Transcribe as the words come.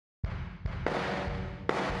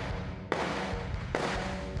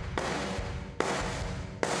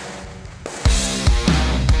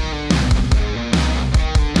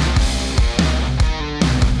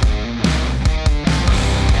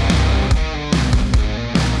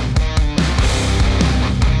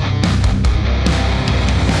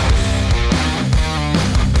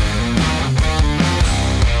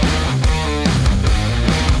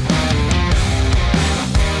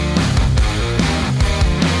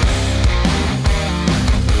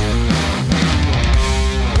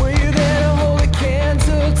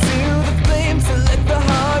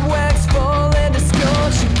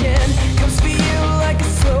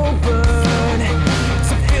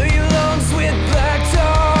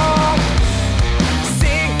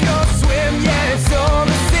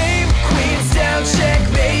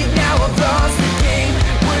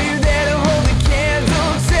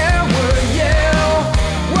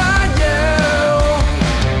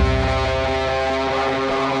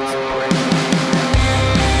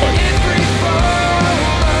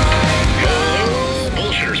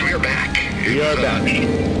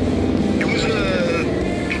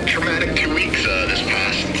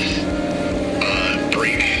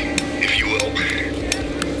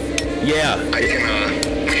Yeah. I can,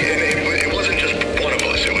 and it wasn't just one of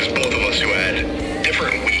us. It was both of us who had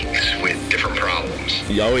different weeks with different problems.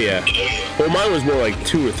 Oh, yeah. Well, mine was more like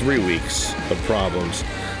 2 or 3 weeks of problems.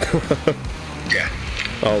 Yeah.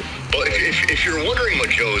 Oh. Well, if you're wondering what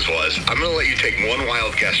Joe's was, I'm going to let you take one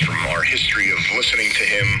wild guess from our history of listening to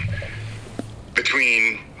him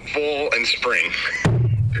between fall and spring.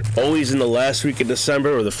 Always in the last week of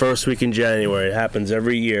December or the first week in January. It happens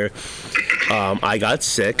every year. I got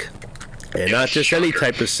sick, and not just any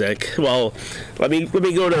type of sick. Well, let me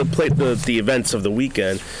go to the events of the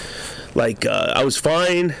weekend. Like, I was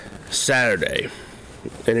fine Saturday,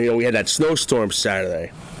 and we had that snowstorm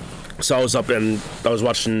Saturday. So I was up and I was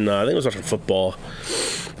watching, I think I was watching football,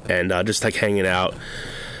 and just like hanging out.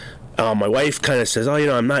 My wife kind of says, "Oh,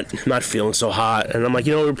 I'm not feeling so hot," and I'm like,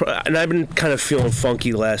 and I've been kind of feeling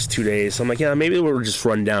funky the last 2 days. So I'm like, yeah, maybe we're just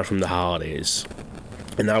run down from the holidays,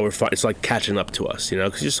 and now it's like catching up to us,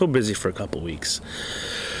 because you're so busy for a couple weeks.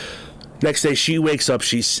 Next day, she wakes up,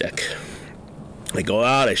 she's sick. I go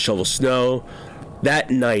out, I shovel snow. That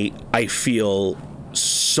night, I feel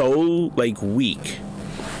so like weak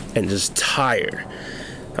and just tired.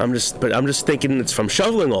 I'm just thinking it's from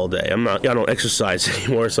shoveling all day. I don't exercise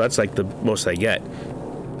anymore, so that's like the most I get.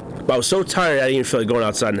 But I was so tired, I didn't even feel like going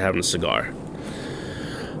outside and having a cigar.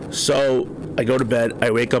 So I go to bed.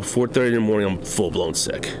 I wake up 4:30 in the morning. I'm full blown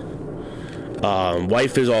sick.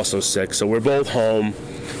 Wife is also sick, so we're both home.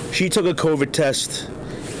 She took a COVID test.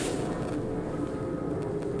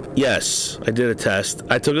 Yes, I did a test.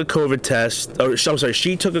 I took a COVID test. I'm sorry,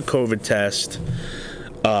 she took a COVID test,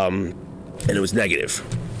 and it was negative.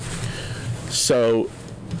 So,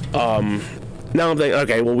 now I'm thinking,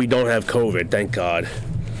 okay, well, we don't have COVID, thank God.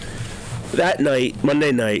 That night,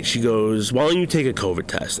 Monday night, she goes, "Why don't you take a COVID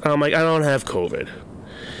test?" I'm like, "I don't have COVID."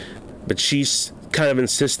 But she's kind of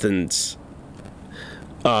insistent.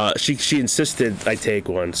 She insisted I take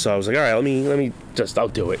one, so I was like, all right, let me I'll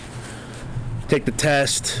do it. Take the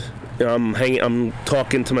test. I'm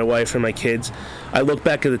talking to my wife and my kids. I look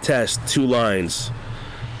back at the test, 2 lines.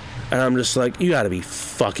 And I'm just like, you gotta be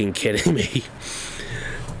fucking kidding me.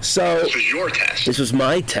 So this was your test? This was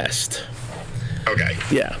my test. Okay.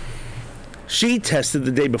 Yeah. She tested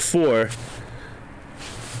the day before.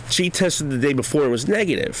 It was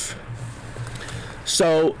negative.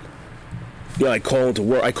 So, I call into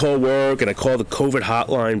work. I call work and I call the COVID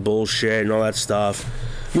hotline bullshit and all that stuff.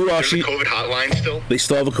 There's a COVID hotline still? They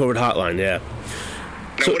still have a COVID hotline, yeah.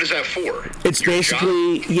 Now, so, what is that for? It's your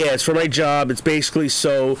basically, job? Yeah, it's for my job. It's basically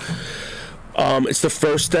so, it's the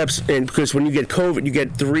first steps in, because when you get COVID, you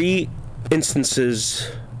get 3 instances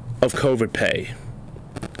of COVID pay.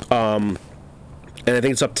 And I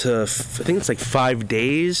think it's up to, it's like 5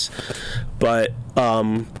 days, but,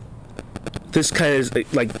 this kind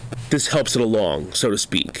of, like, this helps it along, so to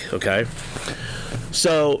speak, okay?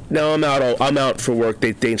 So now I'm out for work.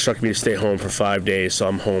 They instructed me to stay home for 5 days, so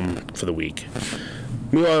I'm home for the week.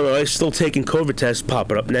 Meanwhile, I'm still taking COVID tests,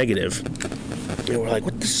 popping up negative. And we're like,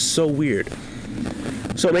 what? This is so weird.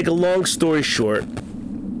 So to make a long story short,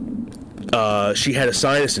 she had a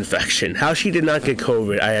sinus infection. How she did not get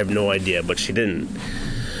COVID, I have no idea, but she didn't.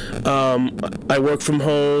 I work from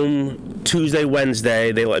home Tuesday,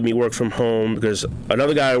 Wednesday. They let me work from home because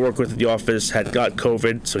another guy I work with at the office had got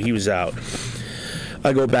COVID, so he was out.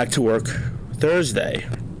 I go back to work Thursday.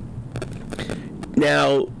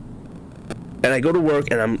 Now, and I go to work,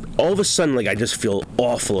 and I'm all of a sudden, like, I just feel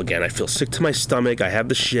awful again. I feel sick to my stomach. I have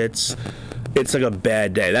the shits. It's like a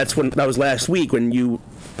bad day. That was last week when you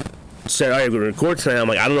said, all right, we're going to record tonight. I'm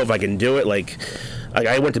like, I don't know if I can do it. Like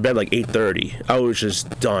I went to bed like 8:30. I was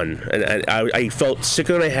just done. And I felt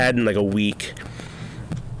sicker than I had in like a week.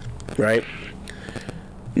 Right?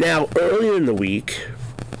 Now, earlier in the week,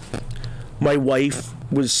 my wife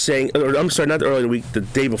was saying, or I'm sorry, not earlier in the week, the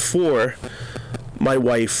day before, my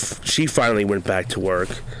wife, she finally went back to work.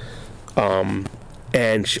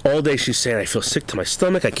 And all day she's saying, I feel sick to my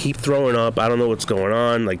stomach. I keep throwing up. I don't know what's going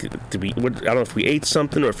on. Like, I don't know if we ate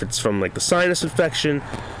something or if it's from like the sinus infection.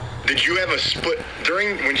 Did you have a split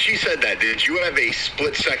when she said that? Did you have a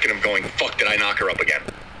split second of going, "Fuck, did I knock her up again"?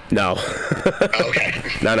 No. Okay.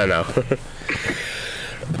 No.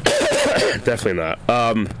 Definitely not.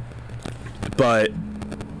 But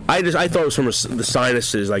I thought it was from the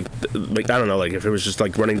sinuses, like I don't know, like if it was just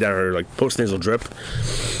like running down her like postnasal drip.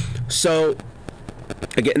 So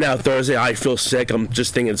again, now Thursday I feel sick. I'm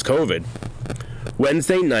just thinking it's COVID.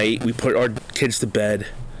 Wednesday night we put our kids to bed.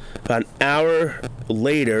 About an hour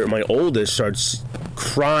later, my oldest starts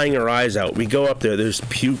crying her eyes out. We go up there. There's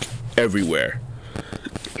puke everywhere.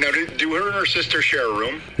 Now, do her and her sister share a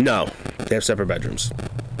room? No, they have separate bedrooms.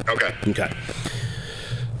 Okay.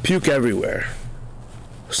 puke everywhere.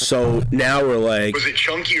 So now we're like, Was it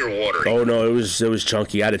chunky or watery? oh no, it was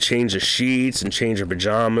chunky. I had to change the sheets and change her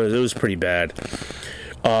pajamas. It was pretty bad.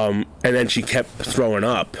 And then she kept throwing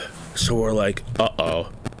up. So we're like,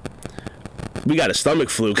 uh-oh. We got a stomach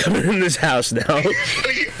flu coming in this house now.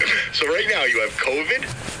 So right now you have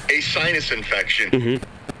COVID, a sinus infection,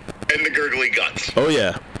 and the gurgly guts. Oh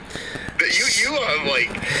yeah. You have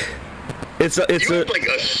like It's like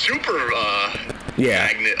a super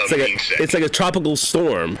magnet of being sick. It's like a tropical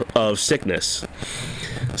storm of sickness.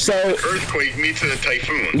 So Earthquake meets a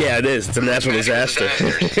typhoon. yeah, it is. It's a natural disaster.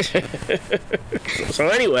 So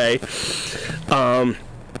anyway,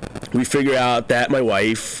 we figure out that my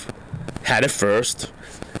wife had it first.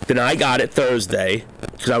 Then I got it Thursday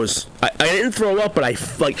because I didn't throw up, but I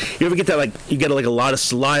like, you ever get that, like, you get like a lot of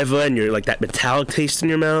saliva and you're like that metallic taste in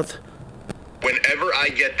your mouth? Whenever I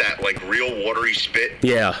get that like real watery spit,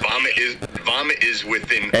 Yeah. vomit is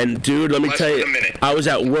within. And dude, let me less tell than you, a minute. I was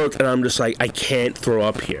at work and I'm just like, I can't throw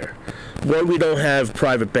up here. One, we don't have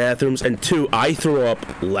private bathrooms, and two, I throw up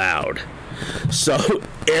loud, so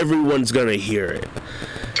everyone's gonna hear it.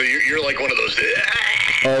 So you're like one of those.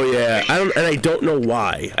 Oh yeah, I don't know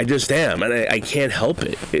why. I just am, and I can't help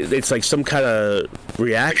it. It's like some kind of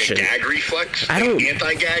reaction. Like a gag reflex? I don't-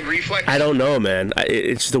 Anti-gag reflex? I don't know, man.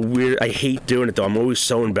 It's the weird. I hate doing it though. I'm always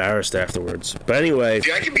so embarrassed afterwards. But anyway,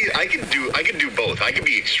 See, I can do both. I can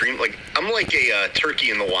be extreme. Like I'm like a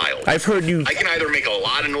turkey in the wild. I've heard you. I can either make a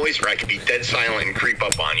lot of noise or I can be dead silent and creep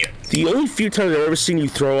up on you. The only few times I've ever seen you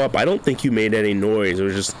throw up, I don't think you made any noise. It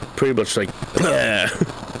was just pretty much like, Yeah.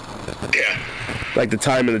 like the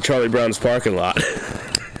time in the Charlie Brown's parking lot.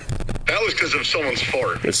 That was because of someone's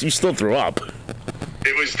fart. You still threw up.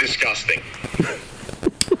 It was disgusting.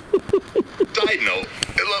 Side note,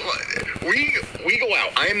 we go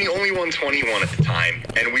out. I am the only one 21 at the time,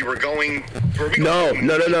 and we were going.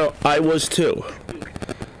 No. I was too.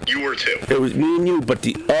 You were too. It was me and you, but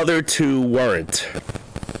the other two weren't.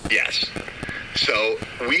 Yes. So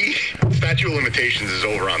statute of limitations is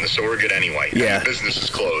over on this, so we're good anyway. Yeah. The business is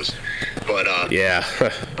closed. But Yeah.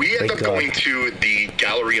 we end Thank up God. going to the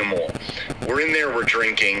Galleria Mall. We're in there, we're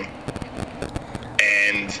drinking,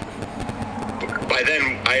 and by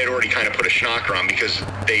then I had already kind of put a schnocker on because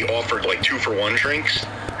they offered like 2-for-1 drinks,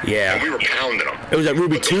 and we Yeah. were pounding them. It was at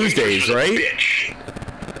Ruby But the waitress Tuesdays, was a right? Bitch.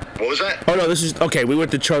 What was that? Oh no, this is okay. We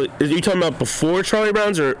went to Charlie. Are you talking about before Charlie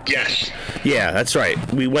Brown's or? Yes. Yeah, that's right.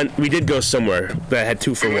 We did go somewhere that had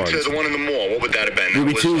 2 for We went 1s. to the one in the mall. What would that have been?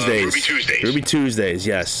 Ruby That was, Tuesdays. Ruby Tuesdays. Ruby Tuesdays.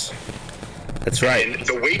 Yes, that's right. And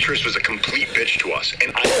the waitress was a complete bitch to us,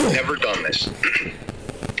 and I've never done this.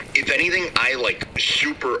 If anything, I like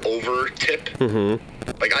super over tip. Mm-hmm.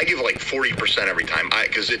 Like I give like 40% every time,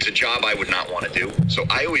 because it's a job I would not want to do. So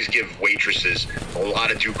I always give waitresses a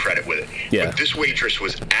lot of due credit with it. Yeah. But this waitress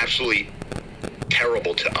was absolutely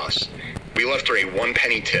terrible to us. We left her a 1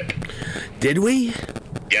 penny tip. Did we?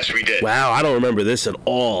 Yes, we did. Wow, I don't remember this at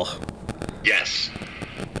all. Yes.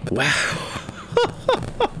 Wow.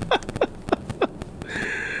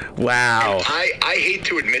 Wow. I hate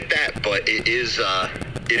to admit that, but it is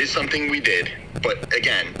something we did. But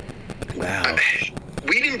again, Wow.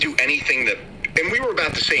 we didn't do anything that, and we were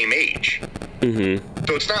about the same age. Mm-hmm.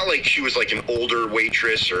 So it's not like she was like an older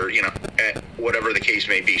waitress or, whatever the case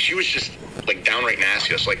may be. She was just like downright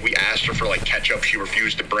nasty. Us. Like we asked her for like ketchup. She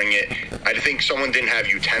refused to bring it. I think someone didn't have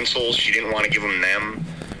utensils. She didn't want to give them.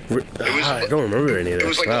 I don't remember any of that. It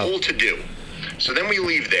was like Wow. a whole to-do. So then we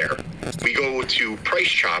leave there. We go to Price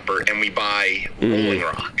Chopper and we buy Rolling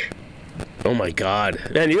Rock. Oh my God.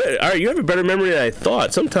 Man, you have a better memory than I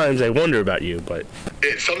thought. Sometimes I wonder about you, but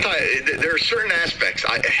Sometimes there are certain aspects.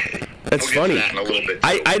 that's we'll funny. get to that in a little bit.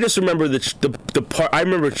 I just remember the part. I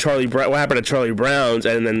remember Charlie Brown. What happened to Charlie Brown's,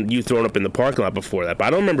 and then you throwing up in the parking lot before that. But I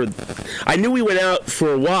don't remember. I knew we went out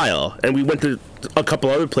for a while, and we went to a couple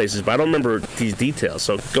other places, but I don't remember these details.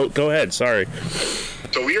 So go ahead. Sorry.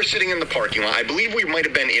 So we are sitting in the parking lot. I believe we might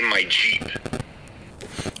have been in my Jeep.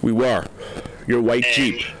 We were. Your white And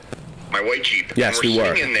Jeep. My white Jeep. Yes, and we we're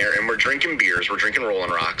were. sitting in there and we're drinking beers. We're drinking Rolling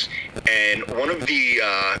Rocks. And one of the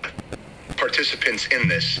participants in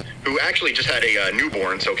this, who actually just had a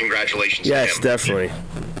newborn, so congratulations Yes, to him. definitely.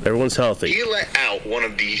 Everyone's healthy. He let out one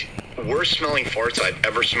of the worst smelling farts I've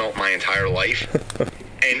ever smelt my entire life.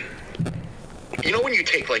 And you know when you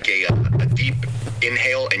take like a deep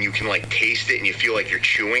inhale and you can like taste it and you feel like you're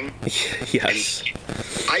chewing? Yes.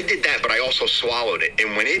 I did that, but I also swallowed it.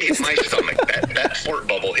 And when it hit my stomach, that fart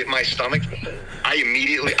bubble hit my stomach, I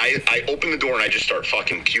immediately, I opened the door and I just start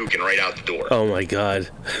fucking puking right out the door. Oh my God.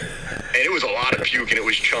 And it was a lot of puke and it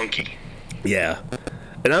was chunky. Yeah.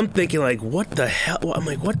 And I'm thinking, like, what the hell? I'm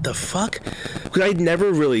like, what the fuck? Because I'd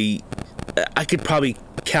never really... I could probably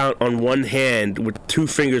count on one hand with 2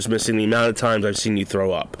 fingers missing the amount of times I've seen you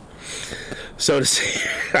throw up. So to say,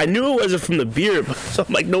 I knew it wasn't from the beer, but so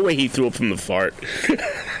I'm like, no way he threw up from the fart.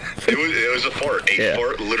 It was a fart. A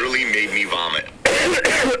fart literally made me vomit.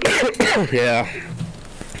 Yeah.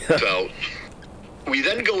 So we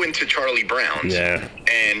then go into Charlie Brown's. Yeah.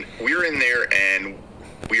 And we're in there, and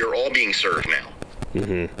we are all being served now.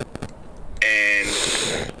 Mm-hmm. And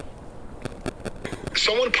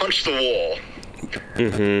someone punched the wall.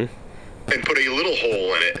 Mm-hmm. And put a little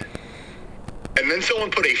hole in it. And then someone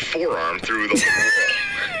put a forearm through the wall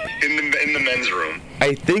in the men's room.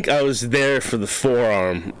 I think I was there for the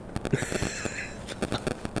forearm.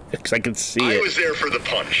 Because I could see it. I was there for the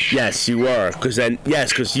punch. Yes, you were.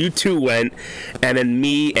 Because you two went, and then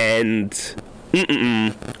me and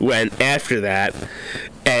went after that.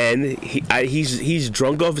 And he's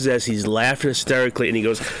drunk off his ass. He's laughing hysterically, and he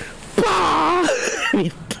goes, bah! And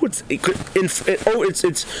he puts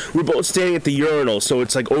it's we're both standing at the urinal, so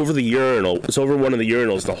it's like over the urinal. It's over one of the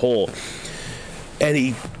urinals, the hole. And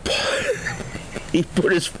he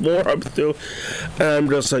put his forearm through, and I'm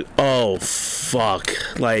just like, oh fuck!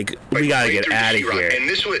 Like we gotta get out of here. And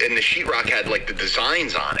the sheetrock had like the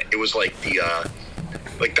designs on it. It was like the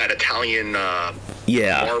like that Italian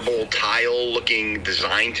marble tile looking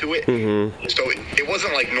design to it. Mm-hmm. So it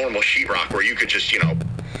wasn't like normal sheetrock where you could just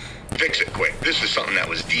fix it quick. This is something that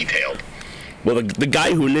was detailed. Well, the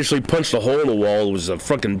guy who initially punched the hole in the wall was a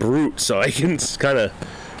fucking brute, so I can kind of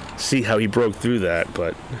see how he broke through that,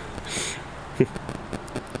 but...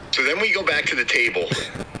 So then we go back to the table,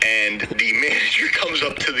 and the manager comes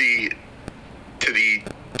up to the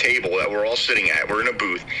table that we're all sitting at. We're in a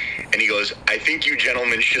booth, and he goes, I think you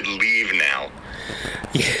gentlemen should leave now.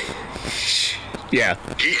 Yeah.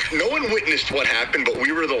 No one witnessed what happened, but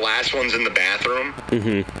we were the last ones in the bathroom.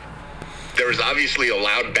 Mm-hmm. There was obviously a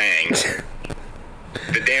loud bang.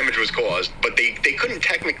 The damage was caused, but they couldn't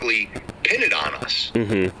technically pin it on us.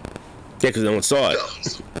 Mm-hmm. Yeah, because no one saw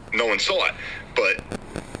it. No one saw it, but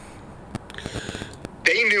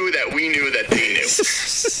they knew that we knew that they knew.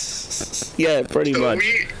 Yeah, pretty much. So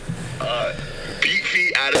we beat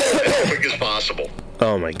feet out of it as quick as possible.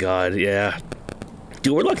 Oh my god, yeah.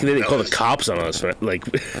 Dude, we're lucky they didn't call the cops on us, man. Like.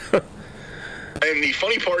 And the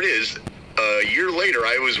funny part is, a year later,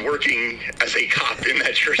 I was working as a cop in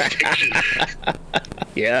that jurisdiction.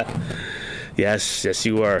 Yeah. Yes,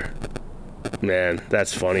 you were. Man,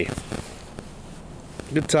 that's funny.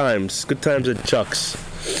 Good times at Chuck's.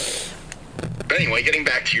 But anyway, getting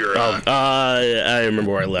back to your... I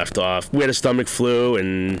remember where I left off. We had a stomach flu,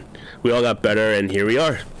 and we all got better, and here we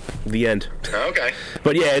are. The end. Okay.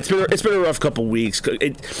 But yeah, it's been a rough couple weeks.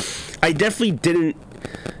 I definitely didn't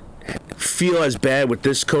feel as bad with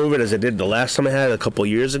this COVID as I did the last time I had it a couple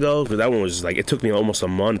years ago, because that one was like, it took me almost a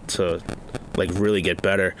month to like really get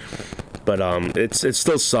better. But it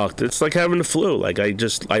still sucked. It's like having the flu. Like I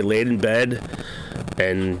laid in bed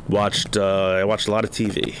and watched a lot of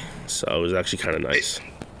TV, so it was actually kind of nice.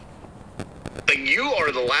 Like you are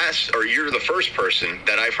you're the first person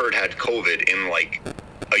that I've heard had COVID in like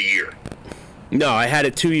a year. No, I had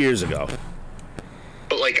it 2 years ago.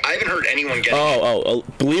 But like I haven't heard anyone get it. Oh,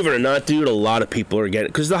 believe it or not, dude, a lot of people are getting it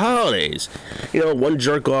because the holidays. One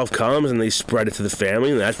jerk off comes and they spread it to the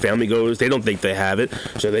family, and that family goes, they don't think they have it,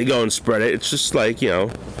 so they go and spread it. It's just like,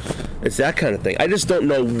 it's that kind of thing. I just don't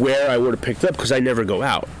know where I would have picked up because I never go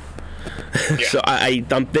out. Yeah. So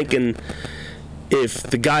I'm thinking if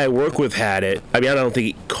the guy I work with had it, I don't think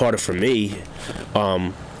he caught it from me.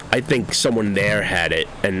 I think someone there had it,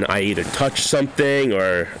 and I either touched something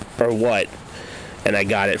or what. And I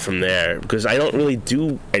got it from there because I don't really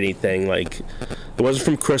do anything. Like, it wasn't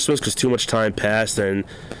from Christmas because too much time passed, and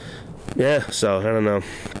so I don't know.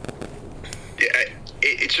 Yeah,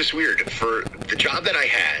 it's just weird. For the job that I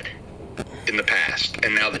had in the past,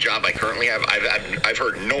 and now the job I currently have, I've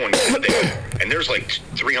heard no one get there, and there's like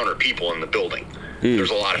 300 people in the building.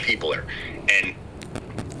 There's a lot of people there, and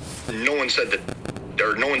no one said that,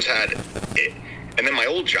 or no one's had it. And then my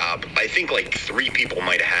old job, I think like 3 people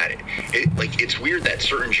might have had it. It's weird that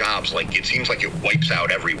certain jobs, like it seems like it wipes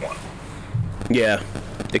out everyone. Yeah,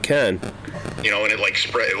 it can. And it like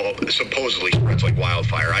supposedly spreads like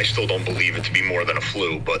wildfire. I still don't believe it to be more than a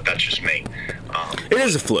flu, but that's just me. It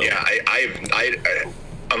is a flu. Yeah, I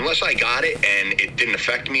unless I got it and it didn't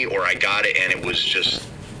affect me, or I got it and it was just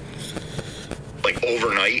like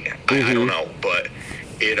overnight. Mm-hmm. I don't know, but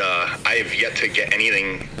I have yet to get any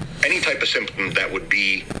type of symptom that would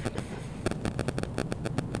be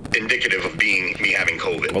indicative of me having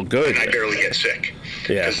COVID. Oh, good. And I barely get sick.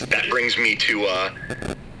 Yeah. Because that brings me to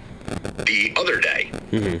the other day.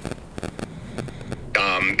 Mm-hmm.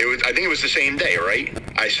 I think it was the same day, right?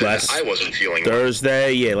 I said I wasn't feeling well.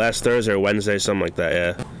 Thursday, yeah, last Thursday or Wednesday, something like that,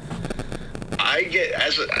 yeah.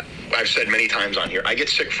 As I've said many times on here, I get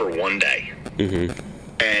sick for one day. Mm-hmm.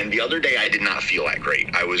 And the other day I did not feel that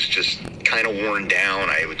great. I was just kind of worn down.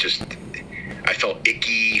 I felt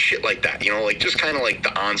icky, shit like that. You know, like just kind of like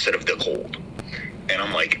the onset of the cold. And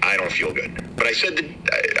I'm like, I don't feel good. But I said,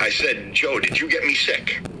 Joe, did you get me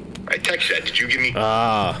sick? I texted that. Did you get me?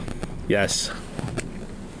 Yes.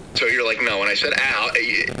 So you're like, no. And I said,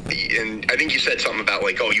 and I think you said something about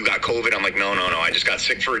like, oh, you got COVID. I'm like, no. I just got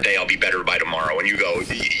sick for a day. I'll be better by tomorrow. And you go,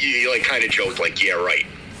 you like kind of joked like, yeah, right.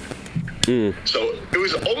 So it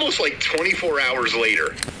was almost like 24 hours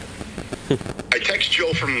later. I text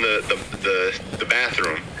Joe from the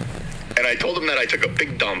bathroom, and I told him that I took a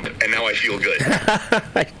big dump, and now I feel good.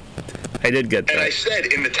 I did get that. And I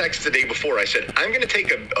said in the text the day before, I said, I'm going to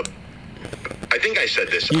take I think I said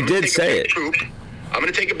this. You did say it. Poop. I'm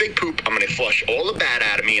going to take a big poop. I'm going to flush all the bad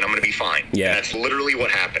out of me, and I'm going to be fine. Yeah. And that's literally what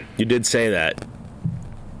happened. You did say that.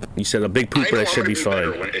 You said a big poop, and I should be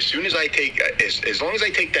fine. As soon as I take, as long as I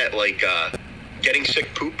take that, like, getting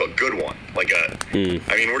sick poop, a good one. Like I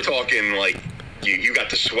mean, we're talking, like, you got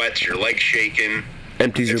the sweats, your legs shaking.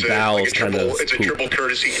 Empties your bowels, kind of. It's a triple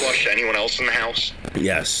courtesy flush to anyone else in the house.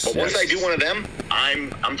 Yes. But once I do one of them,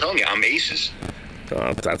 I'm telling you, I'm aces.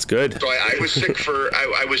 That's good. So I was sick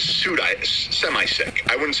I was semi-sick.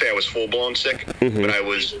 I wouldn't say I was full-blown sick, but I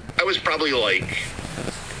was probably like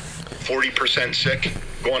 40% sick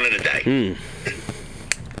going in a day.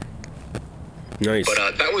 Nice.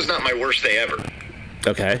 But that was not my worst day ever.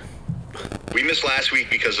 Okay. We missed last week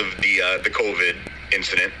because of the COVID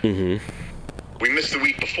incident. We missed the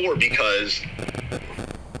week before because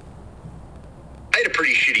I had a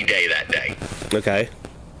pretty shitty day that day. Okay.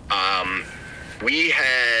 We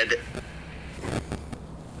had,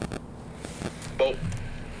 well,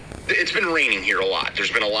 it's been raining here a lot. There's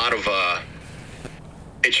been a lot of,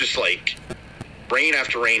 it's just like rain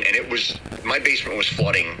after rain, and my basement was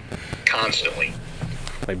flooding constantly.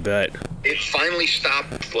 I bet. It finally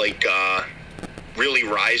stopped, like, really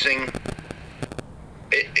rising.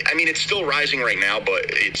 I mean, it's still rising right now, but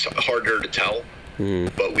it's harder to tell.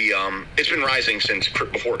 But it's been rising since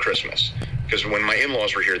before Christmas. Because when my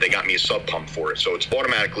in-laws were here, they got me a sub pump for it. So it's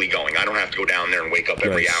automatically going. I don't have to go down there and wake up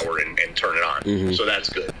every hour and turn it on. So that's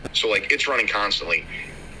good. So, like, it's running constantly.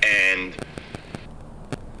 And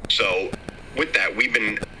so with that,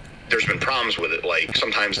 there's been problems with it. Like,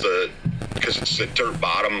 sometimes because it's a dirt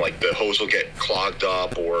bottom, like, the hose will get clogged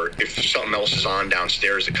up, or if something else is on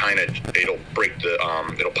downstairs, it'll break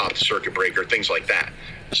it'll pop the circuit breaker, things like that.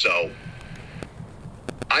 So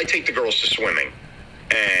I take the girls to swimming,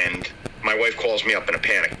 and my wife calls me up in a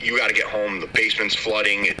panic. You got to get home. The basement's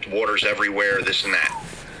flooding. Water's everywhere, this and that.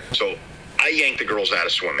 So I yank the girls out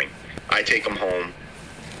of swimming. I take them home.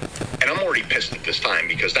 And I'm already pissed at this time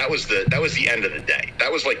because that was the end of the day.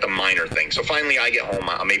 That was like the minor thing. So finally I get home.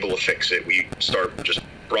 I'm able to fix it. We start just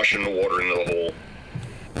brushing the water into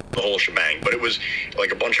the whole shebang. But it was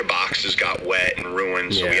like a bunch of boxes got wet and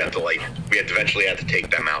ruined. So we eventually had to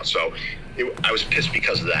take them out. So I was pissed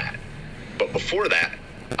because of that. But before that,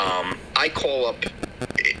 I call up.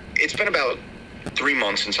 It's been about 3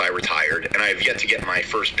 months since I retired, and I have yet to get my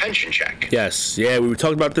first pension check. Yes. Yeah, we were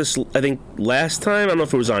talking about this, I think, last time. I don't know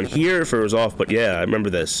if it was on here or if it was off, but yeah, I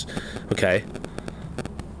remember this. Okay.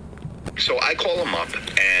 So I call him up,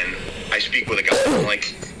 and I speak with a guy. I'm like,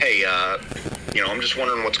 hey, I'm just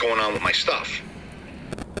wondering what's going on with my stuff.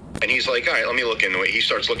 And he's like, all right, let me look into it. He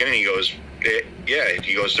starts looking, and he goes, yeah.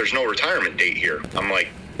 He goes, there's no retirement date here. I'm like,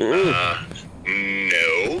 no.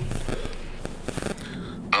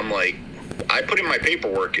 I'm like, I put in my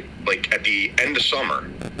paperwork like at the end of summer,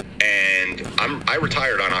 and I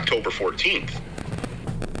retired on October 14th.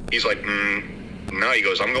 He's like, no. He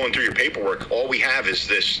goes, I'm going through your paperwork. All we have is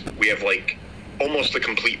this. We have like almost the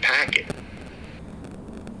complete packet.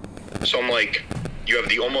 So I'm like, you have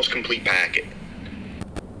the almost complete packet.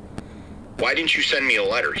 Why didn't you send me a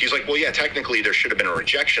letter? He's like, well, yeah, technically there should have been a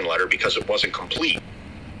rejection letter because it wasn't complete.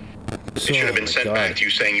 It should have been sent back to you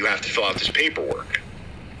saying you have to fill out this paperwork.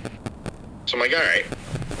 So I'm like, all right.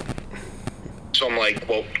 So I'm like,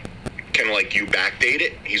 well, can like you backdate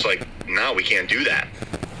it? He's like, no, we can't do that.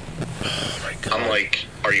 Oh my God. I'm like,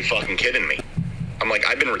 are you fucking kidding me? I'm like,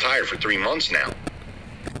 I've been retired for 3 months now.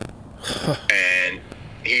 And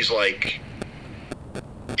he's like,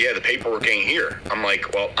 yeah, the paperwork ain't here. I'm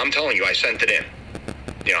like, well, I'm telling you, I sent it in.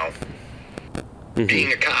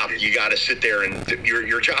 Being a cop, you got to sit there and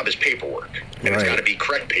your job is paperwork, and it's got to be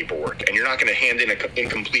correct paperwork. And you're not going to hand in an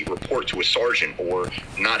incomplete report to a sergeant or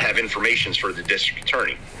not have information for the district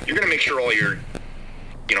attorney. You're going to make sure all your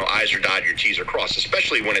I's are dotted, your T's are crossed,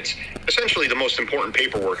 especially when it's essentially the most important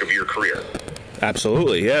paperwork of your career.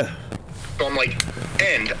 Absolutely, yeah. So I'm like,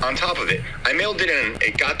 and on top of it, I mailed it in.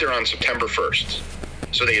 It got there on September 1st,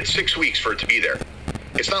 so they had 6 weeks for it to be there.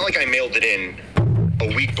 It's not like I mailed it in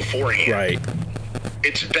a week beforehand. Right.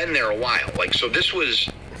 It's been there a while. Like, so this was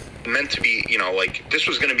meant to be, this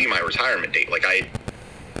was going to be my retirement date.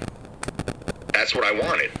 That's what I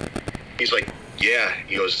wanted. He's like, yeah.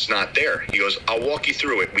 He goes, it's not there. He goes, I'll walk you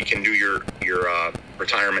through it. We can do your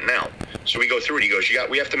retirement now. So we go through it. He goes,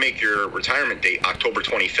 we have to make your retirement date October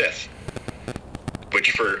 25th,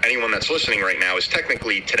 which for anyone that's listening right now is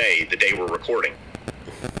technically today, the day we're recording.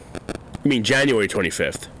 You mean January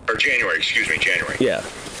 25th? Or January, excuse me, January. Yeah.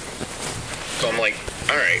 So I'm like,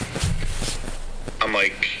 all right. I'm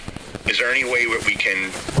like, is there any way that we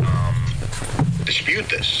can dispute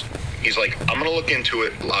this? He's like, I'm going to look into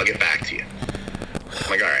it. I'll get back to you.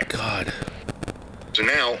 I'm like, all right. God. So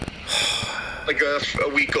now, a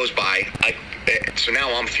week goes by. So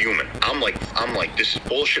now I'm fuming. I'm like, this is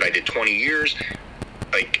bullshit. I did 20 years.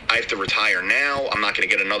 Like, I have to retire now. I'm not going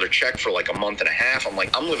to get another check for like a month and a half. I'm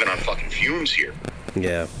like, I'm living on fucking fumes here.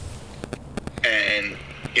 Yeah. And,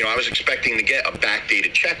 I was expecting to get a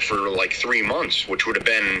backdated check for like 3 months, which would have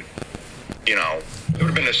been, it would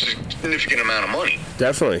have been a significant amount of money.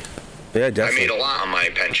 Definitely. Yeah, definitely. I made a lot on my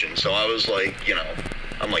pension. So I was like,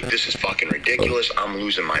 I'm like, this is fucking ridiculous. I'm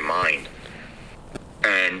losing my mind.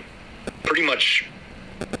 And pretty much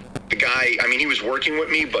the guy, he was working with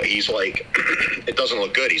me, but he's like, it doesn't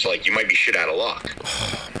look good. He's like, you might be shit out of luck.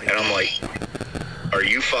 And I'm like, are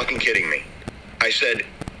you fucking kidding me? I said,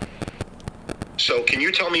 so can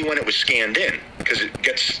you tell me when it was scanned in? Because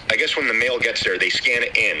I guess when the mail gets there, they scan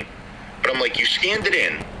it in. But I'm like, you scanned it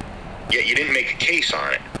in, yet you didn't make a case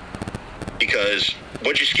on it. Because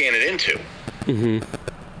what'd you scan it into? Mm-hmm.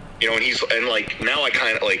 And now I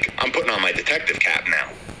kind of I'm putting on my detective cap now.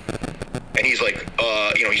 And he's like,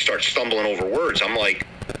 he starts stumbling over words. I'm like,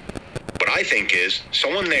 what I think is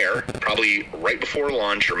someone there, probably right before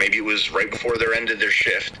lunch, or maybe it was right before their end of their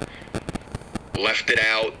shift, left it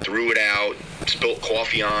out, threw it out, spilt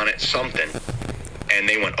coffee on it, something. And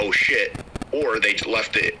they went, oh shit. Or they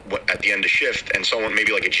left it at the end of shift, and someone,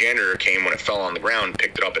 maybe like a janitor, came when it fell on the ground,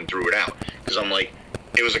 picked it up and threw it out. Because I'm like,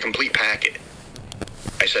 it was a complete packet.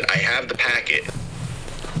 I said, I have the packet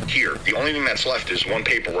here. The only thing that's left is one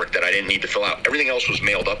paperwork that I didn't need to fill out. Everything else was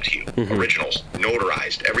mailed up to you. Mm-hmm. Originals,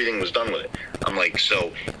 notarized, everything was done with it. I'm like,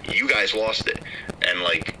 so you guys lost it. And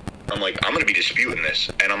I'm going to be disputing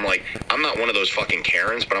this. And I'm like, I'm not one of those fucking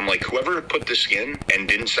Karens, but I'm like, whoever put this in and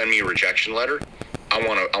didn't send me a rejection letter, I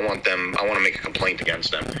want to make a complaint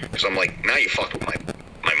against them. Because I'm like, now you fucked with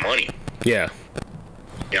my money. Yeah.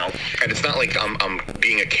 And it's not like I'm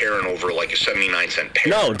being a Karen over like a 79-cent pair.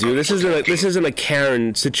 No, dude, this isn't a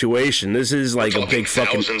Karen situation. This is like a big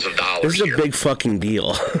fucking thousands of dollars. This is a big fucking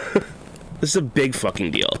deal. This is a big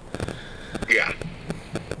fucking deal. Yeah.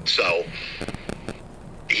 So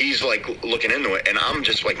he's like looking into it, and I'm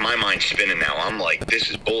just like, my mind's spinning now. I'm like, this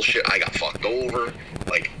is bullshit. I got fucked over.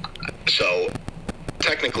 So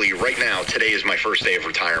technically, right now, today is my first day of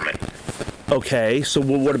retirement. Okay, so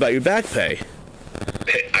what about your back pay?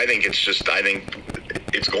 I think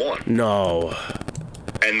it's gone. No.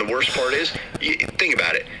 And the worst part is, think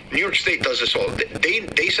about it. New York State does this all.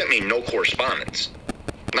 They sent me no correspondence.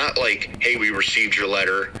 Not like, hey, we received your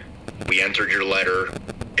letter, we entered your letter,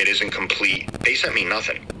 it isn't complete. They sent me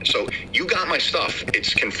nothing. So you got my stuff.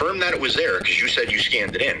 It's confirmed that it was there because you said you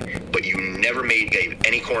scanned it in, but you never gave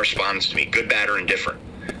any correspondence to me, good, bad, or indifferent.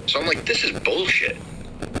 So I'm like, this is bullshit.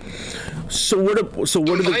 So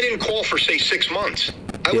if I didn't call for, say, 6 months,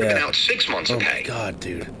 I would have been out 6 months of pay. Oh, God,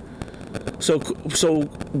 dude. So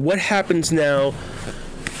what happens now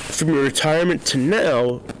from your retirement to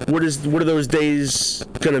now? What are those days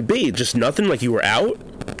going to be? Just nothing? Like you were out?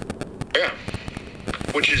 Yeah.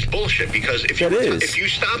 Which is bullshit, because if you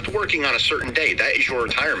stopped working on a certain day, that is your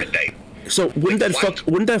retirement day. So wouldn't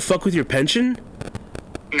that fuck with your pension?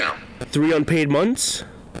 No. 3 unpaid months?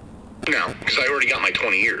 No, because I already got my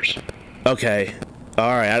 20 years. Okay.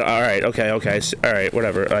 All right. Okay. All right.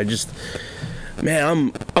 Whatever.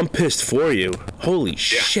 Man, I'm pissed for you. Holy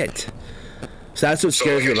shit. So that's what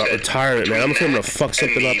scares me about retirement, man. I'm afraid I'm gonna fuck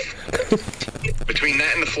something up. Between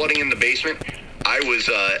that and the flooding in the basement, I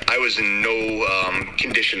was in no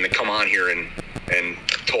condition to come on here and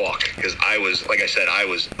talk, because I was, like I said, I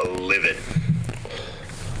was livid.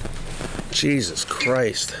 Jesus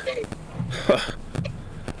Christ.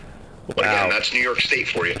 But again, that's New York State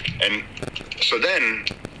for you. And so then,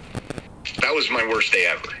 that was my worst day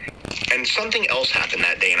ever. And something else happened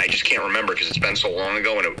that day, and I just can't remember because it's been so long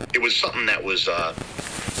ago. And it was something that was,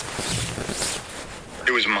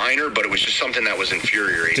 it was minor, but it was just something that was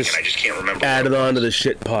infuriating, and I just can't remember. Added on to the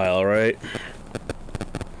shit pile, right?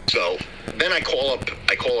 So then I call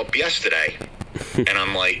up yesterday, and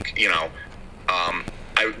I'm like,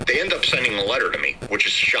 they end up sending a letter to me, which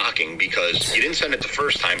is shocking because you didn't send it the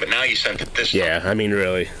first time, but now you sent it this time. Yeah, I mean,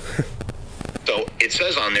 really. So it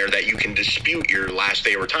says on there that you can dispute your last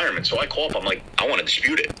day of retirement. So I call up, I'm like, I want to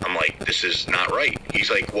dispute it. I'm like, this is not right.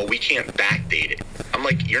 He's like, well, we can't backdate it. I'm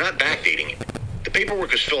like, you're not backdating it. The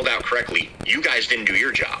paperwork is filled out correctly. You guys didn't do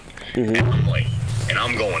your job. Mm-hmm. And I'm like, and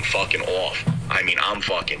I'm going fucking off. I mean, I'm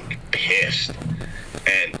fucking pissed.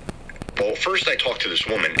 And, well, first I talked to this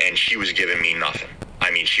woman, and she was giving me nothing. I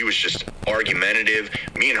mean, she was just argumentative.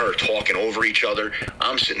 Me and her talking over each other.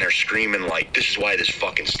 I'm sitting there screaming like, this is why this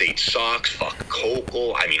fucking state sucks. Fuck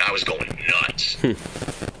Hochul. I mean, I was going nuts.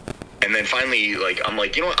 And then finally, like, I'm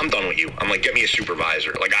like, you know what? I'm done with you. I'm like, get me a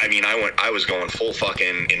supervisor. Like, I mean, I was going full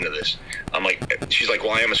fucking into this. I'm like, she's like,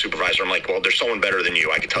 well, I am a supervisor. I'm like, well, there's someone better than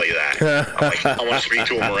you. I can tell you that. I'm like, I want to speak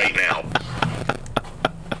to him right now.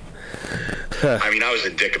 I mean, I was a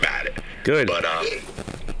dick about it. Good. But,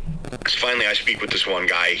 finally I speak with this one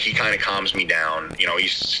guy. He kind of calms me down. You know,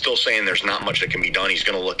 he's still saying there's not much that can be done. He's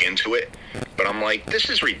going to look into it. But I'm like, this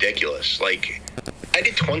is ridiculous. Like, I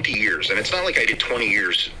did 20 years, and it's not like I did 20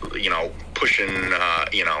 years, pushing,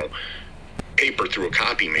 paper through a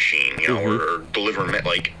copy machine, or delivering it.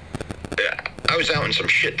 Like, I was out in some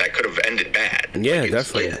shit that could have ended bad. Yeah, like,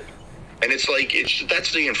 definitely. And it's like,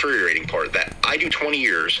 that's the infuriating part, that I do 20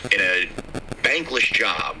 years in a bankless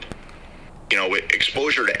job, with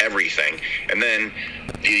exposure to everything, and then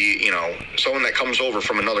someone that comes over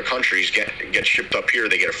from another country gets shipped up here.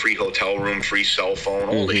 They get a free hotel room, free cell phone,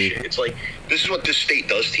 all this shit. It's like, this is what this state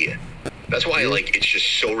does to you. That's why, it's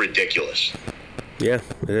just so ridiculous. Yeah,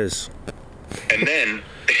 it is. And then,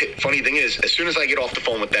 funny thing is, as soon as I get off the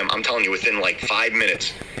phone with them, I'm telling you, within 5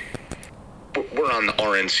 minutes, we're on the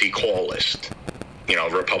RNC call list.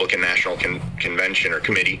 Republican National Convention or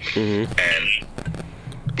Committee, and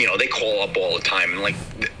they call up all the time. And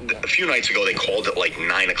a few nights ago, they called at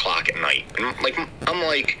 9 o'clock at night. And I'm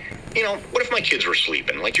like, what if my kids were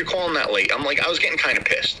sleeping? You're calling that late. I'm like, I was getting kind of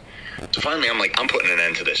pissed. So finally, I'm like, I'm putting an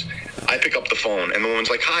end to this. I pick up the phone, and the woman's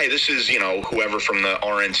like, hi, this is, whoever from the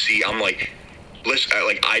RNC. I'm like, listen,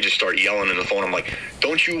 I just start yelling in the phone. I'm like,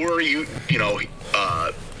 don't you worry,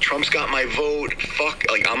 Trump's got my vote. Fuck,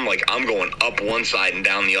 I'm going up one side and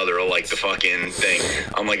down the other, the fucking thing.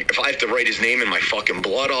 I'm like, if I have to write his name in my fucking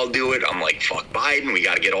blood, I'll do it. I'm like, fuck Biden. We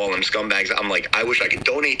got to get all them scumbags. I'm like, I wish I could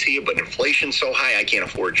donate to you, but inflation's so high, I can't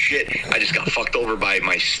afford shit. I just got fucked over by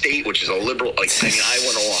my state, which is a liberal. I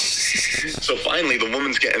went off. So finally, the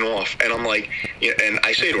woman's getting off, and I'm like, and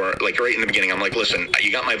I say to her, right in the beginning, I'm like, listen,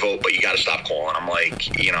 you got my vote, but you got to stop calling. I'm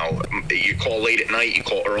like, you call late at night, you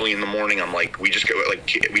call early in the morning. I'm like, we just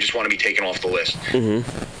want to be taken off the list. Mm-hmm.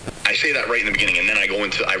 I say that right in the beginning, and then I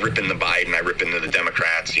rip into Biden, I rip into the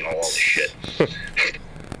Democrats, all this shit.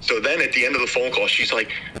 So then at the end of the phone call, she's like,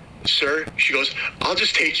 sir, she goes, I'll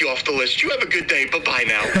just take you off the list. You have a good day. Bye-bye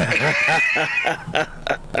now.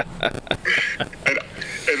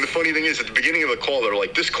 And the funny thing is, at the beginning of the call, they're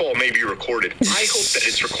like, this call may be recorded. I hope that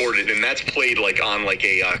it's recorded, and that's played on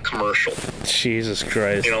a commercial. Jesus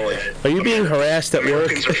Christ. Are you being harassed at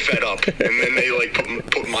work? Americans are fed up, and then they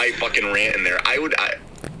put my fucking rant in there.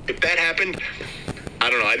 If that happened, I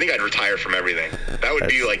don't know. I think I'd retire from everything. That would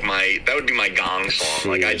be my gong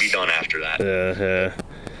song. Jeez. I'd be done after that.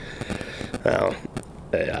 Well,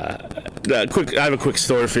 I have a quick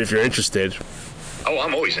story for you if you're interested. Oh,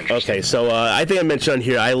 I'm always interested. Okay, so I think I mentioned on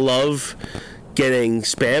here, I love getting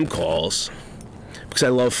spam calls because I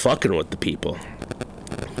love fucking with the people,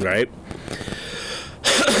 right?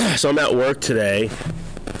 So I'm at work today,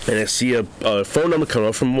 and I see a phone number coming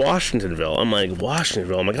up from Washingtonville. I'm like,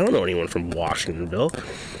 Washingtonville? I'm like, I don't know anyone from Washingtonville.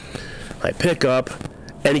 I pick up,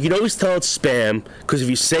 and you can always tell it's spam because if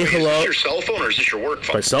you say hello... Is this your cell phone or is this your work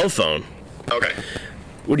phone? My cell phone. Okay.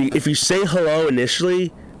 If you say hello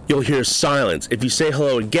initially, you'll hear silence. If you say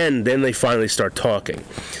hello again, then they finally start talking.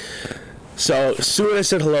 So as soon as I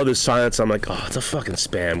said hello, there's silence. I'm like, oh, it's a fucking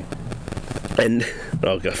spam. And,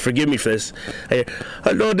 oh God, forgive me for this.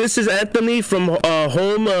 Hello, this is Anthony from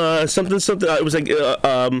home, something. It was like,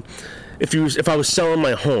 if I was selling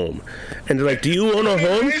my home. And they're like, do you own a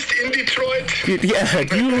home? In Detroit. Yeah,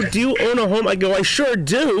 do you own a home? I go, I sure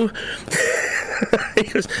do. He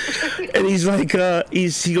goes, and he's like,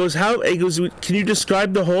 he goes, can you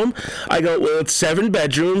describe the home? I go, well, it's 7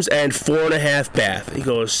 bedrooms and 4.5 bath. He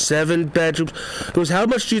goes, 7 bedrooms. He goes, how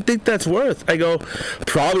much do you think that's worth? I go,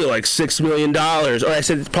 probably like $6 million. Or I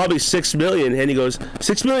said, it's probably $6 million. And he goes,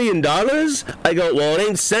 $6 million? I go, well, it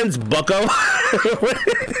ain't cents, bucko.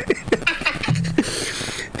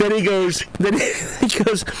 Then he goes,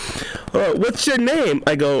 oh, what's your name?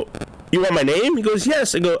 I go, you want my name? He goes,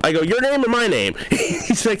 yes. I go, your name or my name?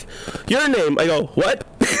 He's like, your name. I go, what?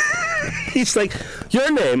 He's like,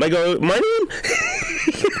 your name. I go, my name?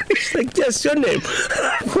 He's like, yes, your name.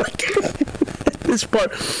 At this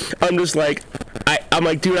part, I'm just like, I'm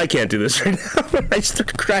like, dude, I can't do this right now. I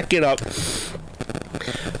start cracking up.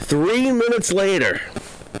 3 minutes later,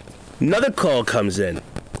 another call comes in.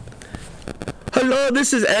 Hello,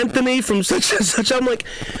 this is Anthony from such and such. I'm like,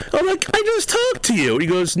 I just talked to you. He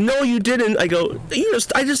goes, no, you didn't. I go,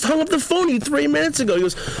 I just hung up the phone to you 3 minutes ago. He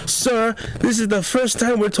goes, sir, this is the first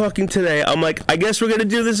time we're talking today. I'm like, I guess we're going to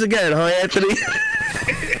do this again, huh, Anthony?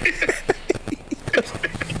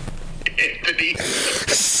 Anthony.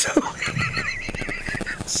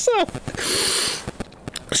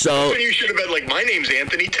 So you should have been like, my name's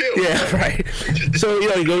Anthony too. Yeah, right. So,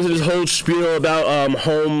 he goes into this whole spiel about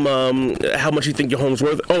home, how much you think your home's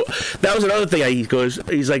worth. Oh, that was another thing. He goes,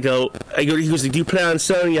 do you plan on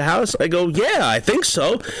selling your house? I go, yeah, I think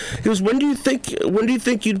so. He goes, when do you think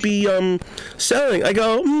you'd be selling? I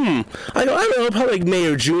go, I don't know, probably like May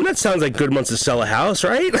or June. That sounds like good months to sell a house,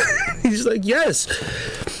 right? He's like, yes.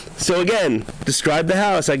 So again, describe the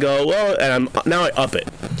house. I go, well, and now I up it.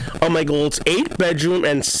 I'm like, well, it's 8 bedroom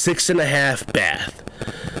and 6.5 bath.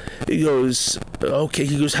 He goes, okay.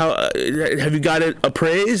 He goes, how have you got it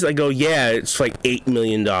appraised? I go, yeah, it's like $8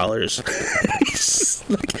 million. He's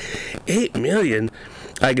like, $8 million?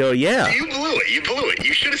 I go, yeah. You blew it.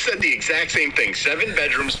 You should have said the exact same thing. 7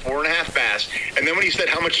 bedrooms, 4.5 baths, and then when he said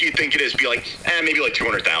how much do you think it is, be like, maybe like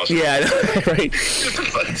 200,000. Yeah, right.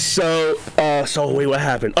 So wait, what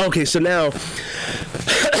happened? Okay, so now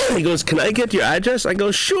he goes, can I get your address? I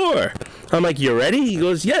go, sure. I'm like, you ready? He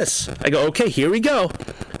goes, yes. I go, okay, here we go.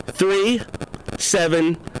 3,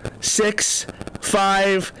 7, 6,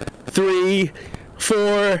 5, 3,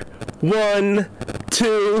 4, 1,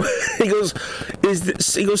 2. He goes,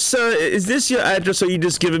 sir, is this your address or are you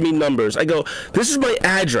just giving me numbers? I go, this is my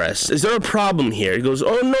address. Is there a problem here? He goes,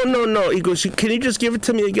 oh, no. He goes, can you just give it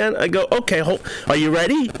to me again? I go, okay, are you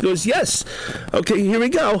ready? He goes, yes. Okay, here we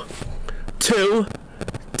go. 2,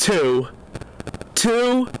 2,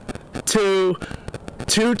 2, 2,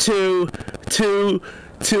 2, 2, 2,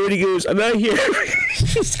 2, and he goes, I'm not here. He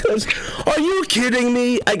just goes, are you kidding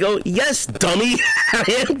me? I go, yes, dummy.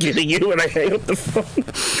 I am kidding you, and I hang up the phone.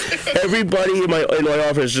 Everybody in my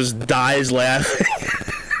office just dies laughing.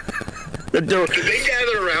 Did they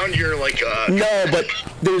gather around your, No, but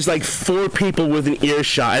there's like 4 people with an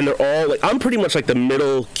earshot, and they're all, I'm pretty much like the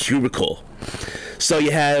middle cubicle. So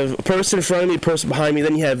you have a person in front of me, a person behind me,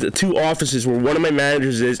 then you have the 2 offices where one of my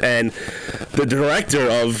managers is, and the director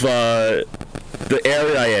of the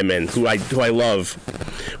area I am in, who I love.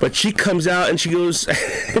 But she comes out and she goes, who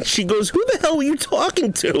the hell were you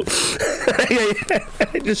talking to?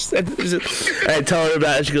 I tell her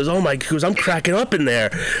about it, and she goes, oh my, I'm cracking up in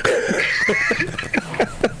there.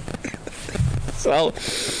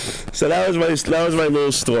 So that was my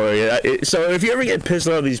little story. So if you ever get pissed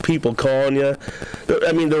off these people calling you,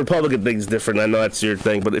 I mean the Republican thing's different. I know that's your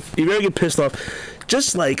thing, but if you ever get pissed off,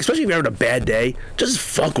 just especially if you're having a bad day, just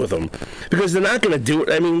fuck with them because they're not gonna do it.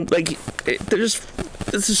 I mean,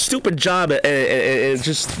 it's a stupid job and it's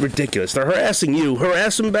just ridiculous. They're harassing you,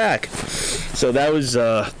 harass them back. So that was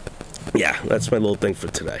that's my little thing for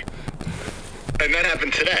today. And that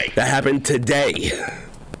happened today. That happened today.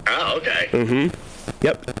 Oh, okay. Mm-hmm.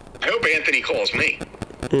 Yep. I hope Anthony calls me.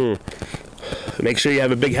 Make sure you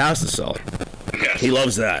have a big house to sell. Yes. He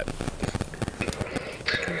loves that.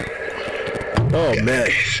 Oh, man.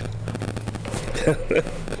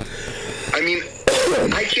 I mean,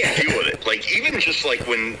 I can't deal with it. Even just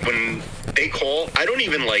when they call, I don't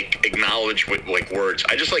even acknowledge with words.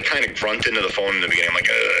 I just kind of grunt into the phone in the beginning. I'm like,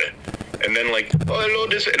 ugh. And then oh, hello,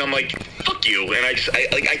 this, and I'm like, fuck you. And I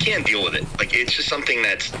can't deal with it. It's just something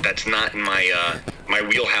that's not in my my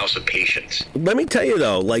wheelhouse of patience. Let me tell you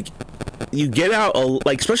though, you get out,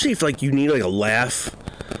 especially if you need a laugh,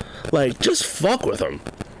 just fuck with them.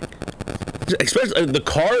 Especially the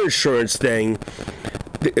car insurance thing.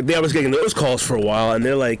 I was getting those calls for a while, and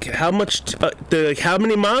they're like, how much, how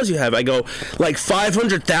many miles you have? I go,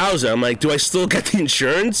 500,000. I'm like, do I still get the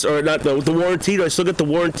insurance or not the warranty? Do I still get the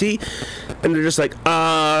warranty? And they're just like,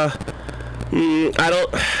 I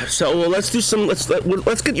don't. So well, let's do some.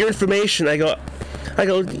 Let's get your information. I go.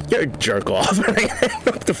 You're a jerk off. And I hang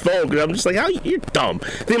up the phone because I'm just like, you're dumb.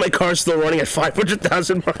 I think my car's still running at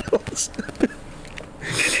 500,000 miles.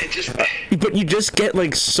 It just. But you just get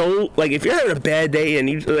like so like if you're having a bad day and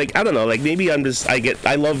you like I don't know like maybe I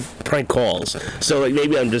love prank calls, so like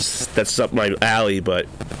maybe that's up my alley, but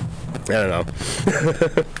I don't know.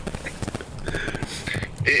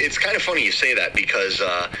 It's kind of funny you say that because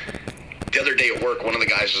the other day at work, one of the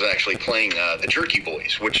guys was actually playing the Jerky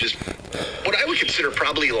Boys, which is what I would consider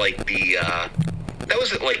probably like that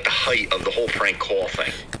was at like the height of the whole prank call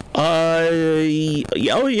thing.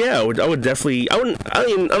 Yeah, oh yeah, I would definitely. I don't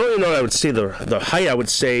even know what I would say the height. I would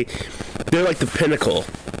say they're like the pinnacle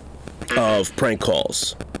of prank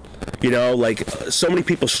calls. You know, like so many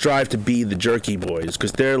people strive to be the Jerky Boys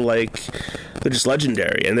because they're just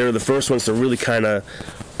legendary, and they're the first ones to really kind of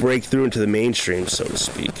break through into the mainstream, so to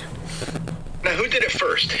speak. Now, who did it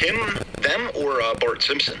first? Them, or Bart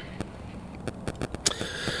Simpson?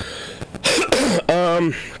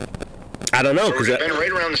 I don't know because it's been right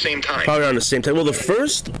around the same time. Probably around the same time. Well, the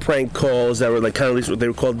first prank calls that were like kind of at least what they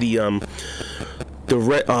were called the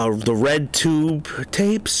red tube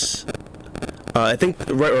tapes. I think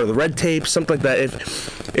or the red tape, something like that.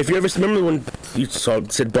 If you ever remember when you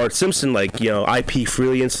said Bart Simpson, like IP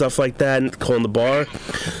Freely and stuff like that, and calling the bar.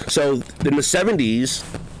 So in the 70s,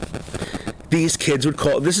 these kids would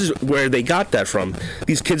call. This is where they got that from.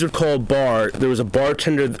 These kids would call bar. There was a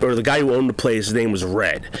bartender or the guy who owned the place. His name was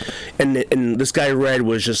Red, and this guy Red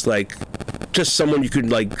was just someone you could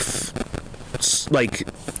like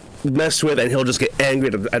mess with, and he'll just get angry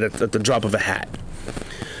at the drop of a hat.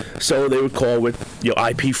 So they would call with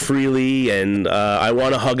IP Freely and I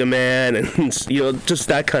Want to Hug a Man and just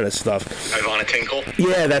that kind of stuff. Ivana Tinkle?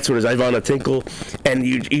 Yeah, that's what it is, Ivana Tinkle. And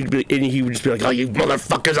he would just be like, "Oh, you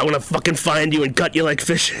motherfuckers, I want to fucking find you and gut you like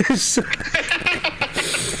fishes."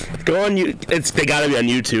 Go on, they gotta be on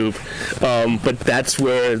YouTube. But that's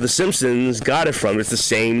where The Simpsons got it from. It's the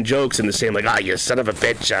same jokes and the same you son of a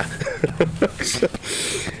bitch.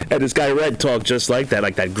 And this guy Red talked just like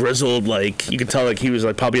that grizzled, you could tell he was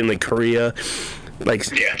probably in Korea,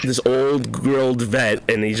 this old grilled vet,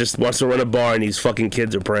 and he just wants to run a bar and these fucking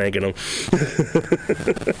kids are pranking him.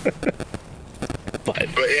 But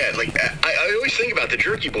yeah, I always think about the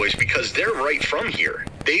Jerky Boys because they're right from here.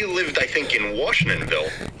 They lived, I think, in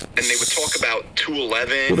Washingtonville, and they would talk about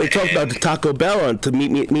 211. Well, they talk about the Taco Bell to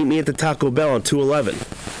meet me at the Taco Bell on 211.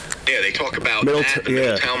 Yeah, they talk about the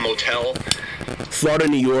Middletown Motel. Florida,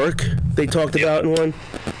 New York, they talked about in one.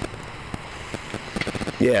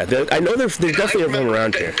 Yeah, I know they're definitely everyone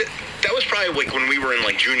around here. That was probably when we were in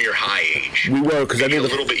junior high age. We were, because I think a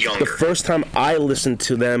little bit younger. The first time I listened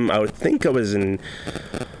to them, I would think I was in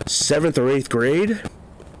 7th or 8th grade,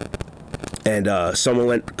 and someone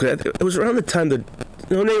went. It was around the time it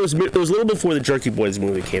was a little before the Jerky Boys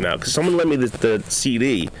movie came out, because someone lent me the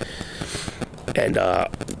CD. And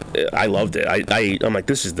I loved it. I'm like,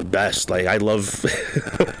 this is the best. I love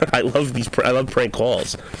I love prank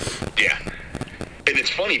calls. Yeah, and it's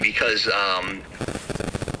funny because the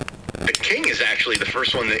King is actually the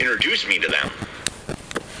first one that introduced me to them.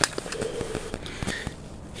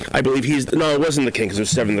 I believe it wasn't the King because it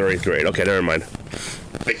was 7th or 8th grade. Okay, never mind.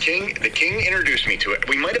 The King introduced me to it.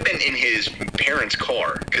 We might have been in his parents'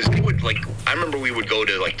 car because he would I remember we would go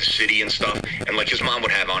to the city and stuff, and his mom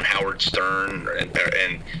would have on Howard Stern or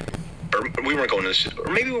we weren't going to the city,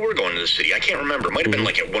 or maybe we were going to the city. I can't remember. It might have been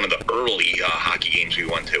at one of the early hockey games we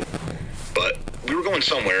went to, but we were going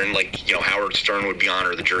somewhere, and Howard Stern would be on,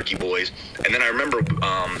 or the Jerky Boys, and then I remember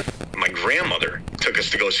my grandmother took us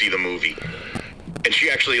to go see the movie, and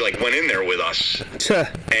she actually went in there with us,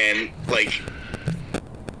 and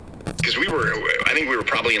because I think we were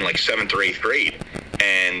probably in 7th or 8th grade,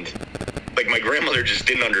 and my grandmother just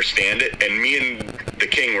didn't understand it, and me and the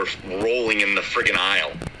King were rolling in the friggin'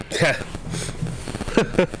 aisle.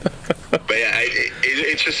 But yeah,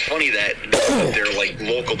 it's just funny that they're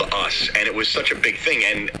local to us, and it was such a big thing.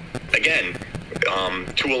 And again,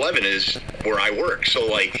 211 is where I work, so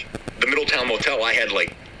the Middletown Motel, I had I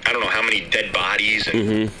don't know how many dead bodies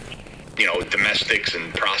and domestics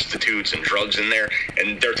and prostitutes and drugs in there,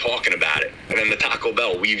 and they're talking about it. And then the Taco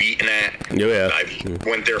Bell we've eaten at. Oh, yeah. I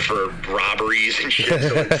went there for robberies and shit.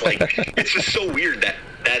 So it's it's just so weird that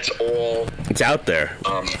that's all. It's out there.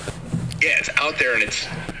 Yeah, it's out there, and it's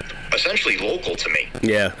essentially local to me.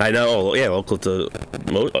 Yeah, I know. Yeah, local to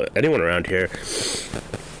anyone around here.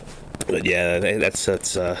 But yeah,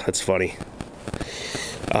 that's funny.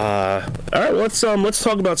 All right, let's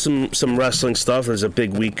talk about some wrestling stuff. There's a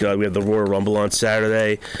big week. We have the Royal Rumble on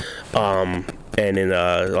Saturday, and in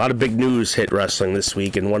a lot of big news hit wrestling this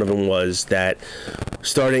week. And one of them was that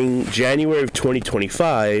starting January of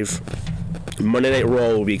 2025, Monday Night Raw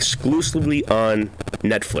will be exclusively on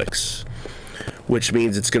Netflix, which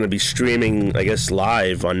means it's going to be streaming, I guess,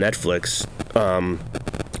 live on Netflix,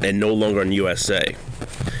 and no longer on USA.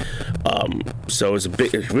 So it's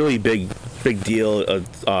really big deal.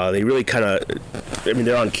 They really kind of, I mean,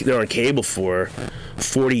 they're on cable for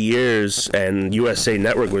 40 years, and USA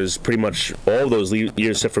Network was pretty much all those years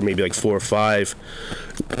except for maybe like 4 or 5,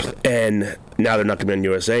 and now they're not going to be on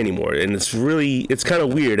USA anymore. And it's kind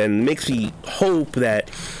of weird, and makes me hope that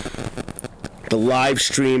the live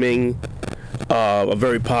streaming a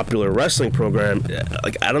very popular wrestling program,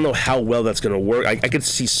 like, I don't know how well that's going to work. I could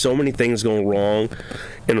see so many things going wrong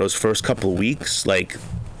in those first couple of weeks. Like,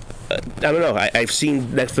 I don't know. I've seen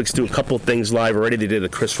Netflix do a couple of things live already. They did a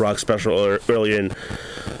Chris Rock special earlier in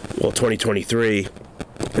 2023,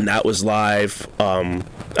 and that was live. I don't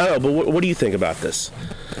know, but what do you think about this?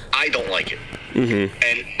 I don't like it. Mm-hmm.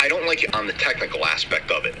 And I don't like it on the technical aspect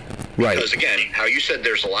of it. Right. Because, again, how you said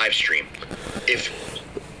there's a live stream. If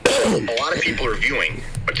a lot of people are viewing,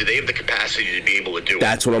 but do they have the capacity to be able to do it?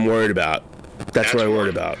 That's what I'm worried about. That's what I'm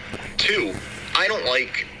worried about. 2, I don't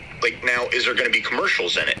like now, is there going to be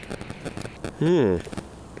commercials in it?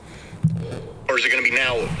 Or is it going to be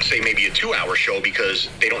now, say, maybe a 2-hour show because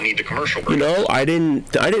they don't need the commercial break? You know, I didn't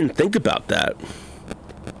think about that.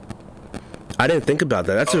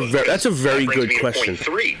 That's a very good question. Point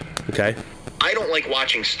 3. Okay. I don't like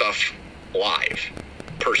watching stuff live,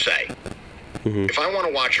 per se. Mm-hmm. If I want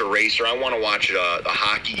to watch a race or I want to watch a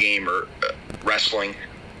hockey game or wrestling,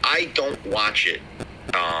 I don't watch it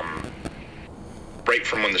right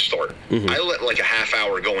from when the start. Mm-hmm. I let like a half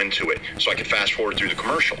hour go into it so I can fast forward through the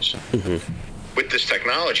commercials. Mm-hmm. With this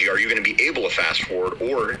technology, are you going to be able to fast forward,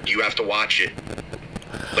 or do you have to watch it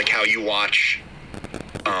like how you watch,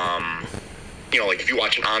 like if you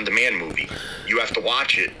watch an on-demand movie, you have to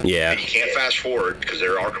watch it. Yeah. And you can't fast forward because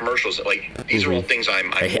there are commercials. Like, these are all things I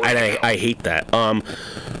hate that. Well,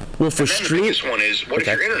 for stream, this one is, what if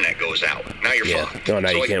your internet goes out? Now you're fucked. No,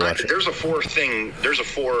 now you can't watch it. There's a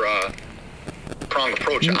four-prong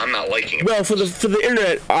approach. I'm not liking it. Well, for the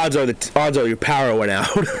internet, odds are your power went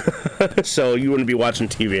out, so you wouldn't be watching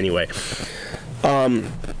TV anyway.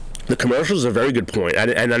 The commercials are a very good point,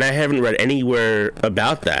 and I haven't read anywhere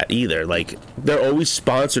about that either. Like, they're always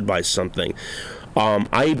sponsored by something.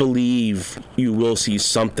 I believe you will see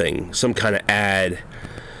some kind of ad.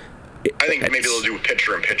 I think maybe they'll do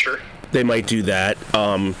picture-in-picture. They might do that.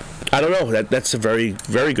 I don't know. That's a very,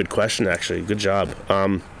 very good question, actually. Good job. I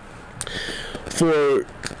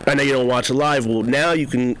know you don't watch it live. Well, now you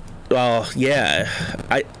can. Yeah.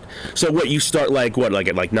 So what? You start like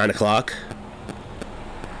at 9 o'clock?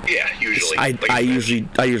 Yeah, usually. I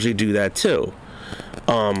usually do that too.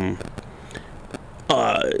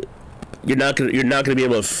 You're not gonna be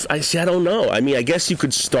able to. I don't know. I mean, I guess you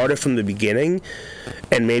could start it from the beginning,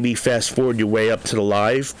 and maybe fast forward your way up to the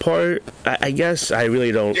live part. I guess I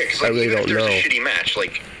really don't. Yeah, because even if there's a shitty match,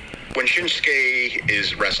 like when Shinsuke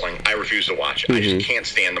is wrestling, I refuse to watch. Mm-hmm. I just can't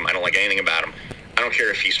stand him. I don't like anything about him. I don't care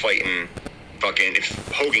if he's fighting. If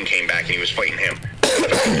Hogan came back and he was fighting him,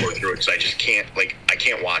 I go through it because I just can't. Like, I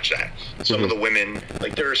can't watch that. Some of the women,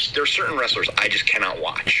 like there's certain wrestlers I just cannot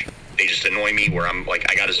watch. They just annoy me where I'm like,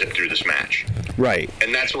 I gotta zip through this match. Right.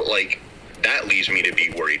 And that's what, like, that leaves me to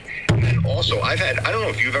be worried. And then also, I don't know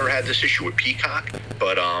if you've ever had this issue with Peacock,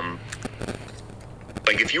 but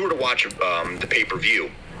like if you were to watch the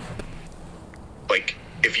pay-per-view, like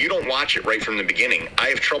if you don't watch it right from the beginning, I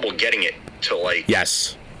have trouble getting it to like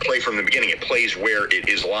play from the beginning. It plays where it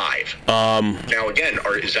is live. Now again,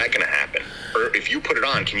 is that going to happen? Or if you put it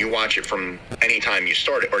on, can you watch it from any time you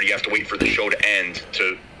start it, or do you have to wait for the show to end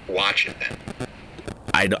to watch it?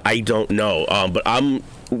 I don't know. But I'm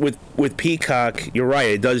with Peacock. You're right.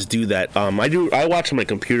 It does do that. I watch on my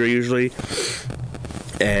computer usually,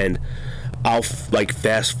 and I'll like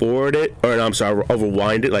fast forward it, or no, I'm sorry, I'll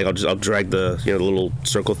rewind it. Like I'll drag the the little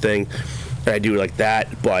circle thing, and I do it like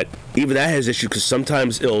that. But even that has issues because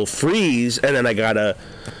sometimes it'll freeze, and then I gotta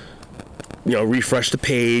refresh the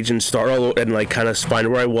page and start all over and like kind of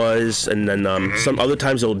find where I was, and then some other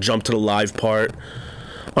times it'll jump to the live part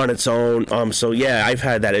on its own. So yeah, I've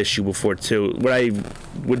had that issue before too. What I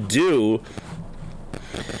would do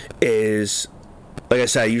is, like I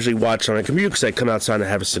said, I usually watch on a computer because I come outside and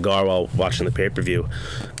have a cigar while watching the pay-per-view.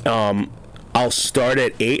 I'll start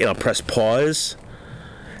at 8 and I'll press pause,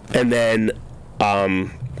 and then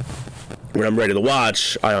when I'm ready to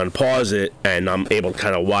watch, I unpause it, and I'm able to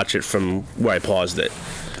kind of watch it from where I paused it.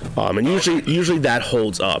 And usually that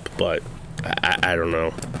holds up, but I don't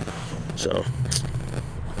know. So.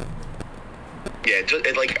 Yeah,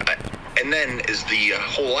 and then is the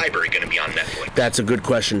whole library going to be on Netflix? That's a good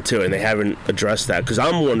question too, and they haven't addressed that, because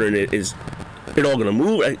I'm wondering, is it all going to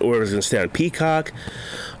move, or is it going to stay on Peacock?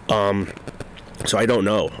 So I don't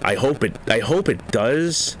know. I hope it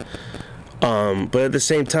does. But at the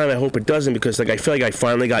same time, I hope it doesn't, because I feel like I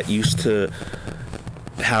finally got used to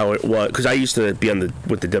how it was, because I used to be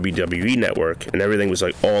with the WWE network, and everything was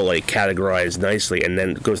all categorized nicely, and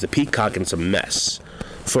then it goes to Peacock and it's a mess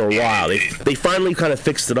for a while. They finally kind of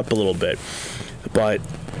fixed it up a little bit, but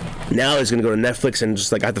now it's gonna go to Netflix, and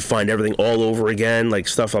just I have to find everything all over again,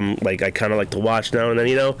 stuff I kind of like to watch now and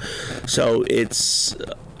then, So it's,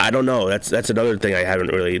 I don't know. That's another thing they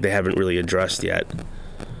haven't really addressed yet.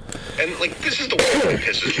 And this is the one that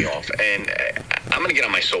pisses me off, and I'm gonna get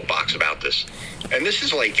on my soapbox about this. And this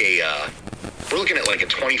is we're looking at a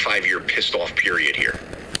 25-year pissed off period here.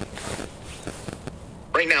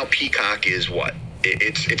 Right now, Peacock is what?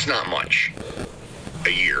 It's not much a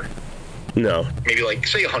year. No. Maybe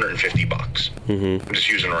say $150. Mm-hmm. I'm just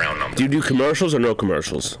using a round number. Do you do commercials or no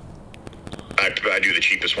commercials? I do the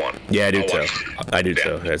cheapest one. Yeah, I do too. I do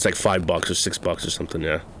too. Yeah, it's $5 or $6 or something.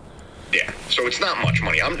 Yeah. Yeah, so it's not much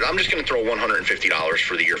money. I'm just going to throw $150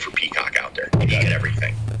 for the year for Peacock out there. You get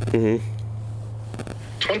everything. Mm-hmm.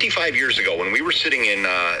 25 years ago, when we were sitting in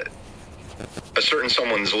a certain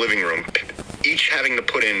someone's living room, each having to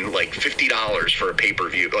put in $50 for a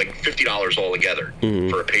pay-per-view, $50 all together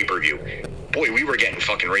for a pay-per-view. Boy, we were getting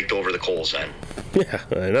fucking raked over the coals then. Yeah,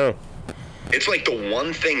 I know. It's the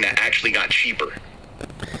one thing that actually got cheaper.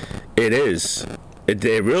 It is. It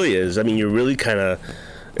really is. I mean, you're really kind of,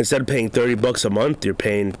 instead of paying $30 a month, you're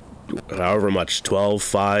paying however much, $12,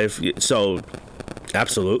 $5. So,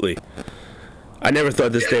 absolutely. I never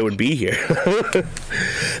thought this day would be here. But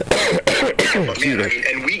man,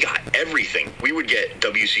 and we got everything. We would get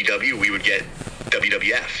WCW, we would get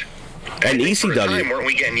WWF. And ECW. For a time, weren't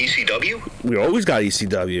we getting ECW? We always got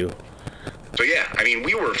ECW. So yeah,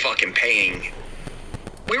 we were fucking paying.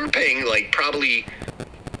 We were paying probably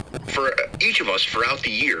for each of us throughout the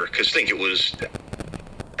year. Because think, it was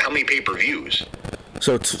how many pay-per-views?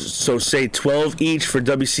 So say 12 each for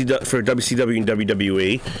WCW and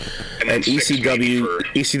WWE, and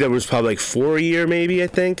ECW was probably 4 a year, maybe, I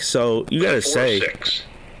think. So you gotta say 6.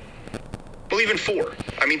 Well, even 4.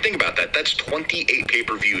 Think about that. That's 28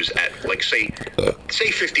 pay-per-views at say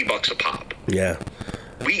 $50 a pop. Yeah.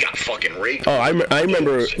 We got fucking raked. Oh, I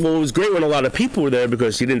remember. Well, it was great when a lot of people were there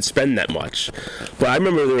because you didn't spend that much. But I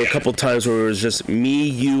remember there were a couple times where it was just me,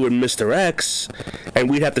 you, and Mr. X, and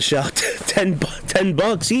we'd have to shell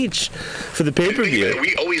 $10 each for the pay-per-view.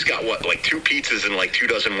 We always got 2 pizzas and 2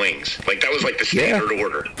 dozen wings. That was the standard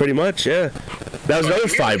order. Pretty much, yeah. That was another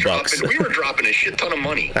 $5. We were dropping a shit ton of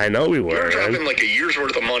money. I know we were. We were dropping a year's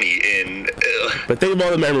worth of money in. But think of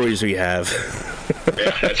all the memories we have.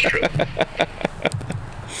 Yeah, that's true.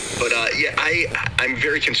 But I'm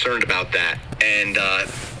very concerned about that. And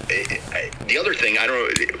the other thing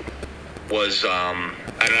was I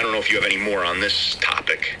don't know if you have any more on this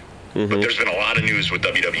topic, but there's been a lot of news with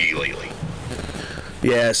WWE lately.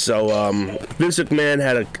 Yeah, so Vince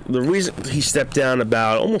McMahon the reason he stepped down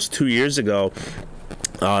about almost 2 years ago.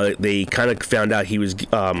 They kind of found out he was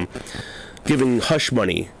giving hush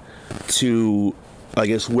money to, I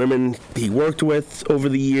guess, women he worked with over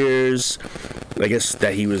the years. I guess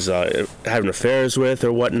that he was having affairs with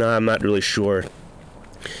or whatnot. I'm not really sure.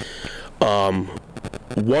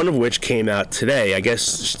 One of which came out today. I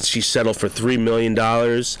guess she settled for $3 million.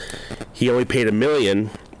 He only paid $1 million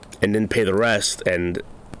and didn't pay the rest. And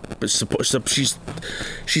so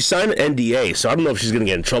she signed an NDA, so I don't know if she's going to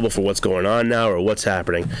get in trouble for what's going on now or what's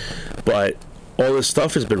happening. But all this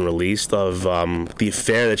stuff has been released of the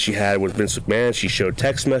affair that she had with Vince McMahon. She showed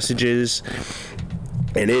text messages,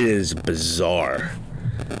 and it is bizarre.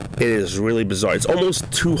 It is really bizarre. It's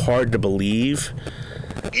almost too hard to believe.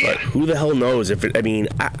 But who the hell knows if it...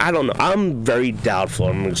 I don't know. I'm very doubtful.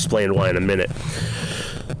 I'm going to explain why in a minute.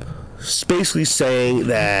 It's basically saying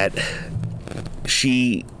that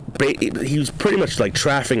he was pretty much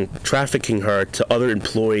trafficking her to other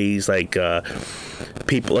employees,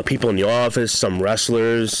 people in the office, some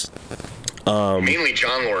wrestlers. Mainly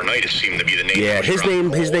John Laurinaitis seemed to be the name. Yeah, his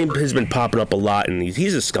name has been popping up a lot, and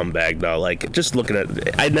he's a scumbag though. Just looking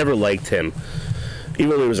at, I never liked him.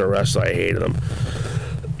 Even when he was a wrestler, I hated him.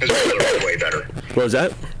 His brother was way better. What was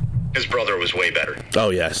that? His brother was way better. Oh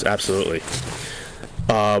yes, absolutely.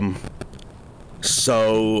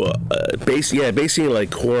 So, basically like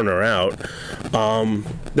calling her out.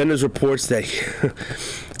 Then there's reports that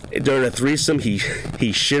during a threesome, he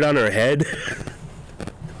shit on her head,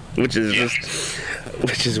 which is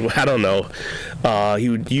I don't know. He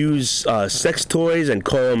would use sex toys and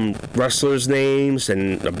call them wrestlers' names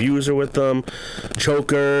and abuse her with them,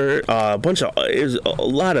 choke her, it was a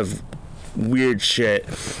lot of weird shit.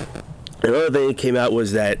 Another thing that came out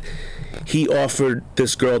was that he offered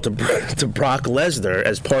this girl to Brock Lesnar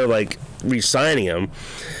as part of like re-signing him,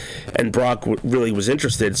 and Brock really was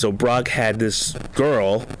interested. So Brock had this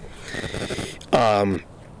girl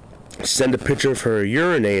send a picture of her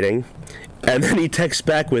urinating, and then he texts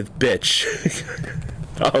back with "bitch."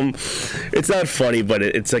 It's not funny, but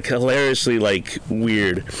it's like hilariously like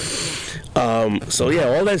weird. So yeah,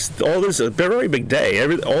 all this a very big day.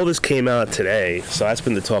 All this came out today, so that's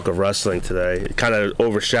been the talk of wrestling today. It kind of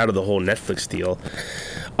overshadowed the whole Netflix deal.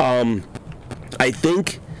 I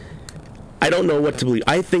don't know what to believe.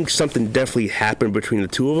 I think something definitely happened between the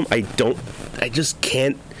two of them. I just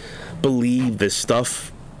can't believe this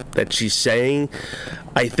stuff that she's saying.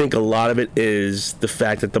 I think a lot of it is the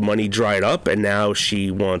fact that the money dried up and now she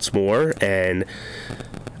wants more, and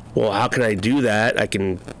well, how can I do that? I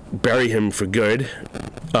can bury him for good.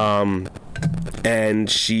 And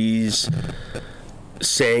she's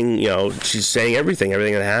saying everything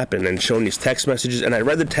that happened and showing these text messages. And I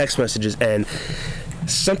read the text messages, and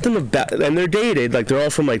something about, and they're dated, like they're all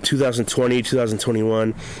from like 2020,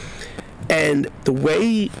 2021. And the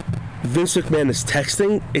way Vince McMahon is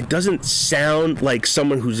texting, it doesn't sound like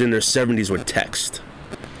someone who's in their 70s would text.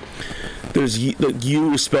 There's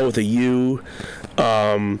U is spelled with a U.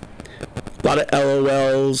 A lot of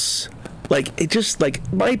LOLs. Like, it just, like,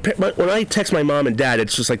 my when I text my mom and dad,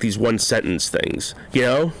 it's just like these one sentence things, you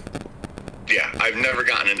know? Yeah, I've never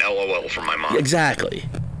gotten an LOL from my mom. Exactly.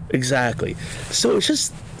 So it's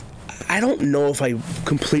just, I don't know if I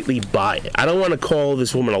completely buy it. I don't want to call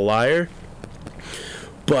this woman a liar,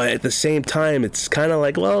 but at the same time, it's kind of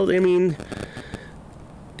like, well, I mean,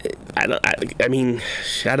 I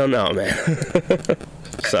don't know, man.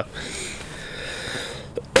 So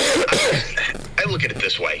I look at it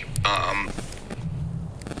this way.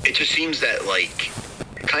 It just seems that, like,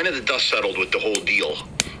 kind of the dust settled with the whole deal,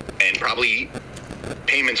 and probably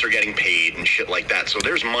payments are getting paid and shit like that. So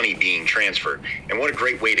there's money being transferred, and what a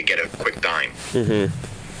great way to get a quick dime. Mm-hmm.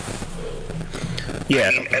 Yeah.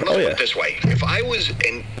 I mean, and let's put it this way: if I was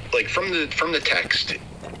in, like, from the text,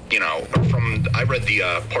 you know, I read the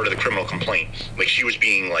part of the criminal complaint, like she was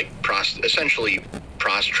being like essentially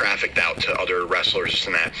trafficked out to other wrestlers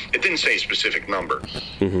and that. It didn't say a specific number,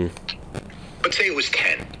 mm-hmm. but say it was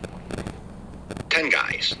 10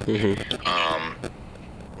 guys. Mm-hmm.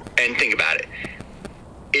 And think about it: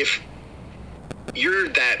 if you're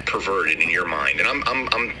that perverted in your mind, and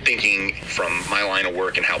I'm thinking from my line of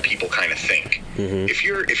work and how people kind of think. Mm-hmm. If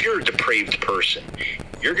you're a depraved person,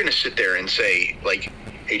 you're gonna sit there and say, like,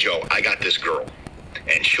 hey Joe, I got this girl,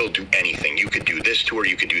 and she'll do anything. You could do this to her,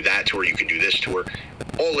 you could do that to her, you could do this to her,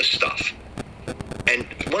 all this stuff. And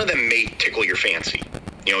one of them may tickle your fancy.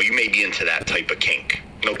 You know, you may be into that type of kink.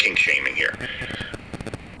 No kink shaming here.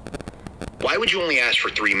 Why would you only ask for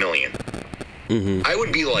 $3 million? Mm-hmm. I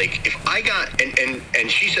would be like, if I got, and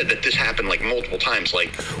she said that this happened like multiple times,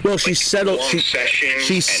 like, well, she like settled.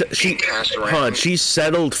 She passed around. She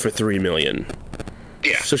settled for $3 million.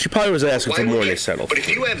 Yeah. So she probably was asking for more than they settled. But if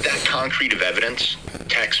you have that concrete of evidence,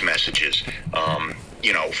 text messages,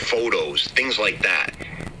 you know, photos, things like that,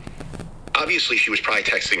 obviously she was probably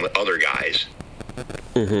texting with other guys.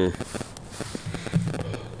 Mm-hmm.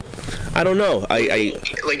 I don't know. I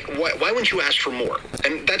like, why wouldn't you ask for more?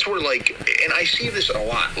 And that's where, like, and I see this a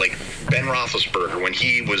lot. Like Ben Roethlisberger, when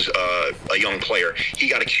he was a young player, he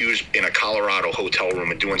got accused in a Colorado hotel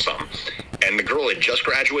room of doing something. And the girl had just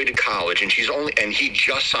graduated college, and he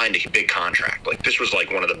just signed a big contract. Like, this was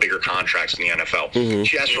like one of the bigger contracts in the NFL. Mm-hmm.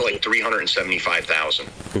 She asked for like $375,000,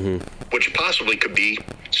 mm-hmm. which possibly could be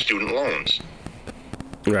student loans.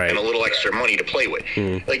 Right. And a little extra money to play with.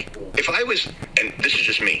 Mm-hmm. Like, if I was, and this is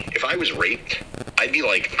just me, if I was raped, I'd be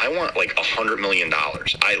like, I want like $100 million.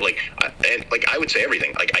 I would say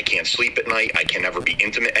everything. Like, I can't sleep at night. I can never be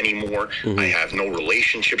intimate anymore. Mm-hmm. I have no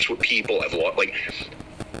relationships with people.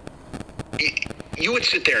 You would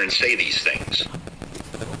sit there and say these things,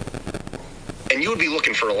 and you would be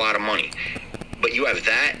looking for a lot of money. But you have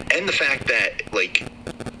that, and the fact that, like,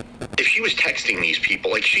 if she was texting these people,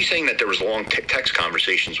 like she's saying that there was long text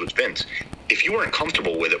conversations with Vince. If you weren't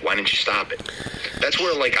comfortable with it, why didn't you stop it? That's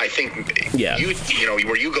where, like, I think, yeah. you know,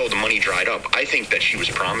 where you go, the money dried up. I think that she was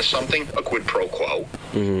promised something, a quid pro quo,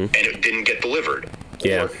 mm-hmm. and it didn't get delivered.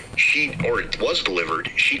 Yeah. Or it was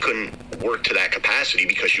delivered. She couldn't work to that capacity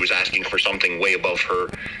because she was asking for something way above her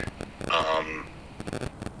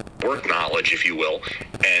work knowledge, if you will,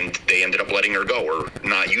 and they ended up letting her go or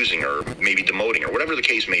not using her, maybe demoting her, whatever the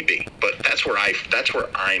case may be. But that's where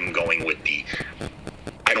I'm going with the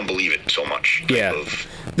I don't believe it so much. Yeah.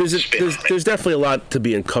 There's definitely a lot to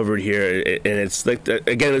be uncovered here, and it's like,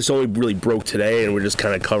 again, it's only really broke today, and we're just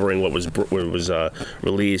kind of covering what was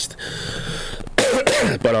released.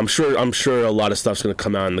 But I'm sure a lot of stuff's going to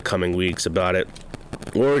come out in the coming weeks about it,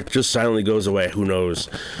 or it just silently goes away. Who knows?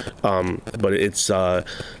 But it's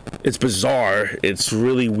bizarre. It's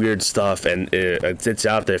really weird stuff, and it's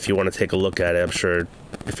out there if you want to take a look at it. I'm sure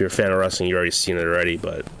if you're a fan of wrestling, you've already seen it already.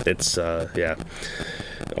 But it's yeah.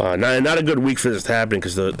 Not a good week for this to happen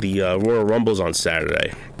because the Royal Rumble's on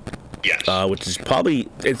Saturday. Yes. Which is probably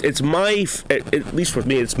it's my, at least for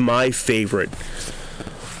me, it's my favorite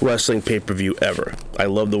wrestling pay-per-view ever. I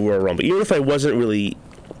love the Royal Rumble, even if I wasn't really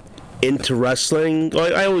into wrestling.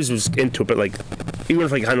 I always was into it, but like even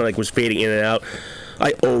if I kind of like was fading in and out,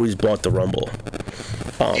 I always bought the Rumble.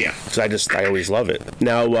 Yeah. Because I always love it.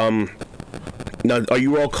 Now are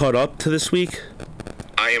you all caught up to this week?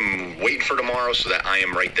 I am waiting for tomorrow so that I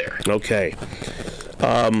am right there. Okay.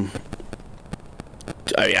 I don't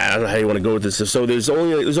know how you want to go with this. So there's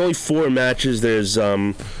only 4 matches. There's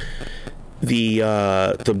the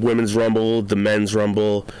women's rumble, the men's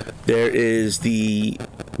rumble. There is the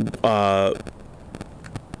not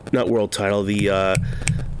world title, the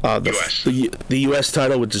US. The US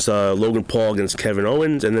title, which is Logan Paul against Kevin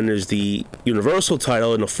Owens, and then there's the Universal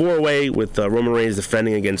title in a 4-way with Roman Reigns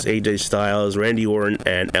defending against AJ Styles, Randy Orton,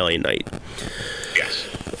 and LA Knight. Yes.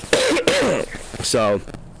 So,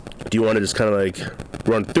 do you want to just kind of like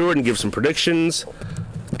run through it and give some predictions?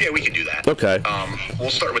 Yeah, we could do that. Okay. We'll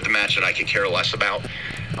start with the match that I could care less about,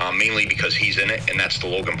 mainly because he's in it, and that's the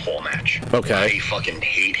Logan Paul match. Okay. I fucking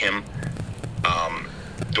hate him.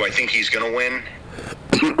 Do I think he's gonna win?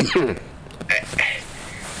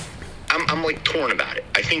 I'm like torn about it.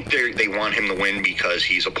 I think they want him to win because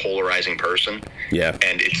he's a polarizing person. Yeah.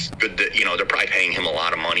 And it's good that, they're probably paying him a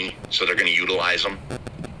lot of money, so they're going to utilize him,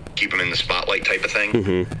 keep him in the spotlight type of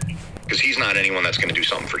thing. Because he's not anyone that's going to do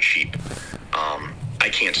something for cheap. I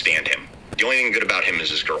can't stand him. The only thing good about him is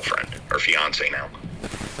his girlfriend, or fiance now.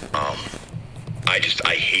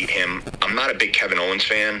 I hate him. I'm not a big Kevin Owens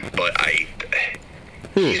fan, but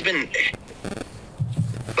he's been,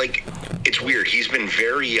 like, it's weird. He's been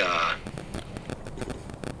very,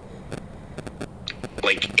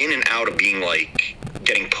 like, in and out of being, like,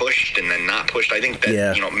 getting pushed and then not pushed. I think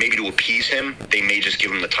that, maybe to appease him, they may just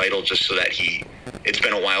give him the title just so that it's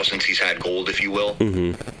been a while since he's had gold, if you will.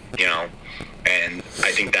 And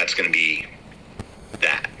I think that's going to be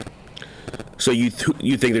that. So you think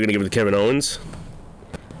they're going to give it to Kevin Owens?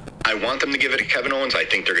 I want them to give it to Kevin Owens. I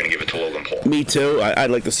think they're going to give it to Logan Paul. Me too.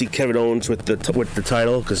 I'd like to see Kevin Owens with the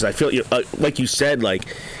title because I feel like you said, like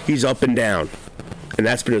he's up and down, and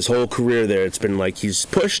that's been his whole career. There, it's been like he's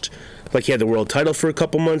pushed, like he had the world title for a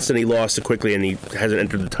couple months, and he lost it quickly, and he hasn't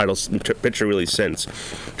entered the title picture really since.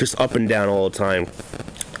 Just up and down all the time.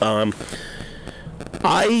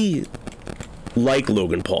 I like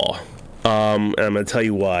Logan Paul, and I'm going to tell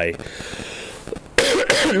you why.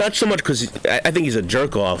 Not so much because I think he's a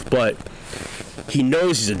jerk off, but he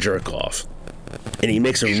knows he's a jerk off, and he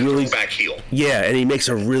makes he's really back heel. Yeah, and he makes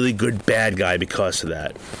a really good bad guy because of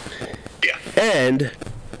that. Yeah, and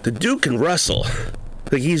the dude can wrestle.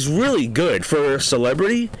 Like he's really good for a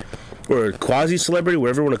celebrity or a quasi celebrity,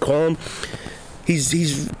 whatever you want to call him.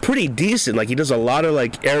 He's pretty decent. Like he does a lot of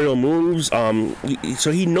like aerial moves.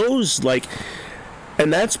 So he knows like,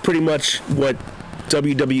 and that's pretty much what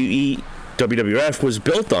WWF was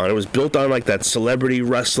built on. It was built on like that celebrity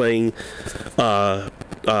wrestling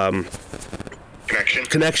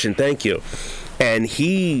connection. Thank you. And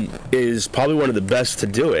he is probably one of the best to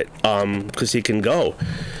do it because he can go.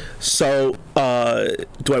 So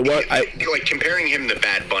do I want like comparing him to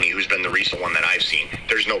Bad Bunny, who's been the recent one that I've seen?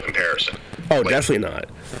 There's no comparison. Oh, like, definitely not.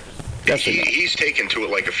 He's taken to it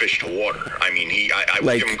like a fish to water. I mean, I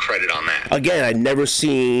would give him credit on that. Again, I'd never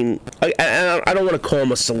seen. I don't want to call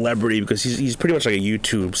him a celebrity because he's pretty much like a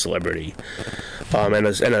YouTube celebrity, and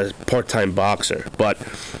a part-time boxer. But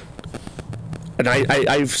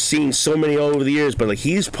I've seen so many over the years, but like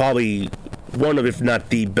he's probably one of, if not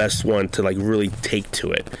the best one to like really take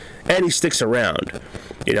to it, and he sticks around.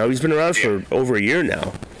 He's been around for over a year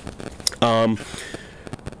now.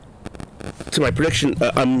 To my prediction,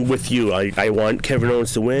 I'm with you. I want Kevin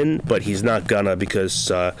Owens to win, but he's not gonna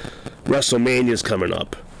because WrestleMania's coming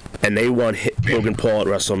up, and they want Logan Paul at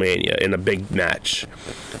WrestleMania in a big match.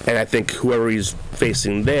 And I think whoever he's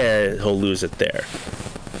facing there, he'll lose it there.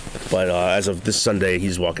 But as of this Sunday,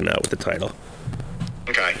 he's walking out with the title.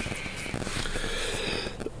 Okay.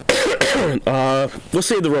 We'll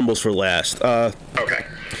save the Rumbles for last. Okay.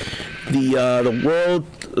 The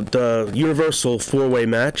Universal 4-way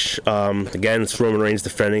match. Again, it's Roman Reigns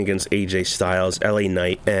defending against AJ Styles, LA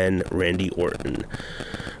Knight, and Randy Orton.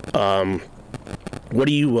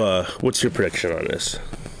 What's your prediction on this?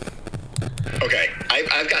 Okay,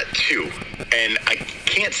 I've got two, and I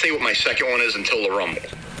can't say what my second one is until the Rumble.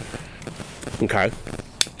 Okay.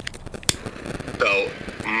 So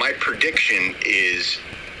my prediction is,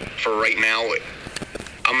 for right now,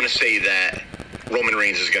 I'm going to say that Roman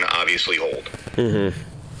Reigns is going to obviously hold. Mm-hmm.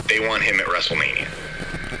 They want him at WrestleMania.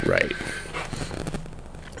 Right.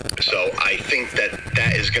 So I think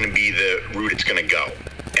that is going to be the route it's going to go.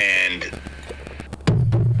 And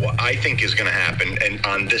what I think is going to happen, and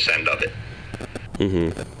on this end of it,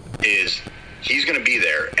 is he's going to be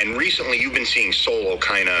there. And recently you've been seeing Solo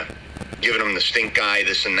kind of giving him the stink eye,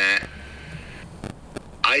 this and that.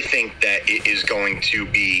 I think that it is going to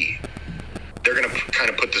be, they're going to kind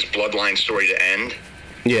of put this bloodline story to end.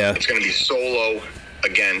 Yeah. It's going to be Solo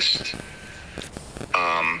against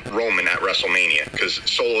Roman at WrestleMania, because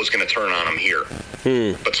Solo's going to turn on him here.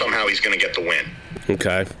 But somehow he's going to get the win.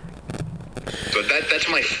 Okay. So that's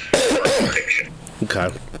my first prediction.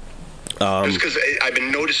 Okay. Just because I've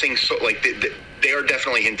been noticing, they are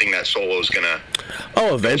definitely hinting that Solo's going to...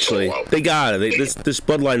 Oh, eventually. They got it. This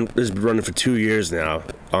bloodline has been running for 2 years now.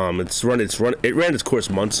 It ran its course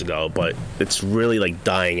months ago, but it's really like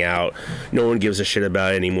dying out. No one gives a shit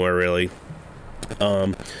about it anymore, really.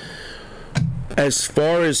 As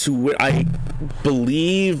far as who I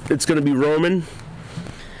believe it's going to be Roman.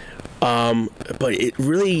 But it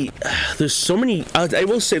really, there's so many, I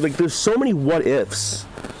will say, like, there's so many what ifs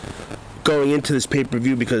going into this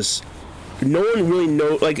pay-per-view, because no one really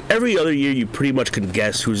knows. Like, every other year you pretty much can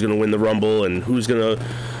guess who's going to win the Rumble and who's going to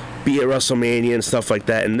be at WrestleMania and stuff like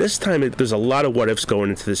that. And this time there's a lot of what ifs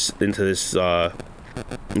going into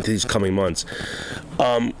these coming months.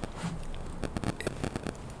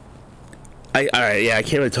 I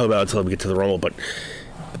can't really tell about it until we get to the Rumble, but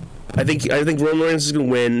I think Roman Reigns is going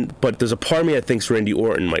to win, but there's a part of me that thinks Randy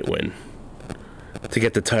Orton might win to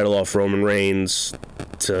get the title off Roman Reigns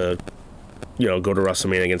to, go to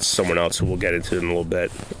WrestleMania against someone else who we'll get into in a little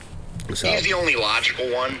bit. So, he's the only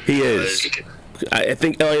logical one. He is. I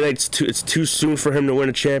think LA Knight's it's too soon for him to win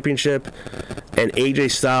a championship, and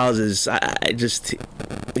AJ Styles is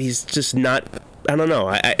he's just not. I don't know.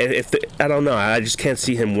 I don't know. I just can't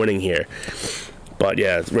see him winning here. But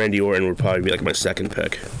yeah, Randy Orton would probably be like my second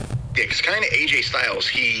pick. Yeah, because kind of AJ Styles,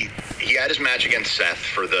 he had his match against Seth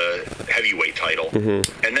for the heavyweight title,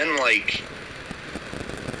 and then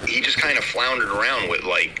he just kind of floundered around with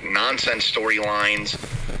nonsense storylines.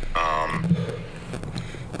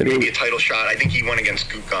 Maybe a title shot. I think he went against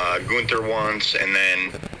Gunther once, and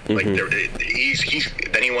then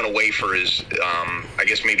then he went away for his I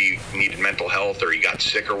guess maybe he needed mental health or he got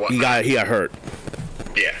sick or whatnot. He got hurt.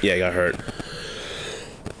 Yeah, he got hurt.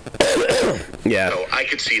 Yeah. So I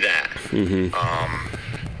could see that. You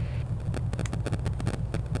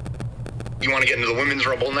want to get into the Women's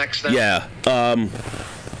Rumble next then? Yeah.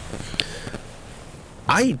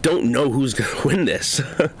 I don't know who's going to win this.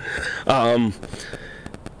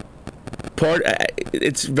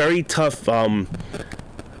 It's very tough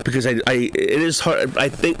because it is hard. I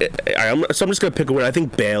think I'm just going to pick a winner. I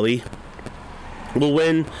think Bayley will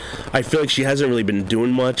win. I feel like she hasn't really been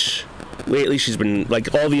doing much lately. She's been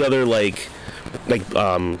like all the other like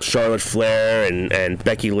Charlotte Flair and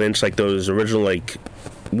Becky Lynch, like those original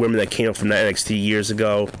women that came up from that NXT years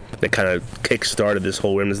ago that kind of kick-started this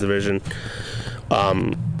whole women's division.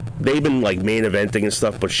 They've been main eventing and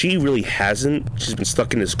stuff, but she really hasn't. She's been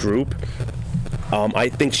stuck in this group. I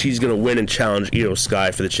think she's going to win and challenge Io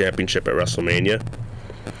Sky for the championship at WrestleMania.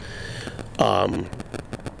 On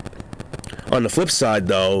the flip side,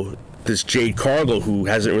 though, this Jade Cargill, who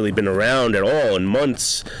hasn't really been around at all in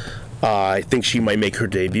months, I think she might make her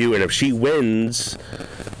debut, and if she wins,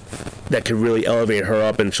 that could really elevate her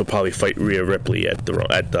up, and she'll probably fight Rhea Ripley at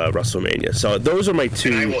WrestleMania. So those are my two.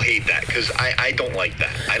 And I will hate that because I don't like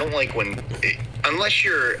that. I don't like unless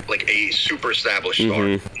you're a super established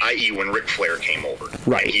star, i.e. when Ric Flair came over,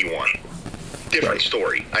 right? And he won. Different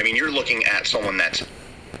story. I mean, you're looking at someone that's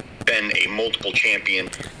been a multiple champion,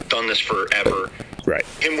 done this forever. Right.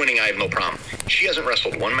 Him winning, I have no problem. She hasn't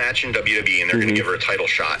wrestled one match in WWE, and they're going to give her a title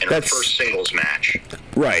shot in her first singles match.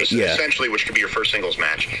 Right, yeah. Essentially, which could be her first singles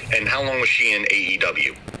match. And how long was she in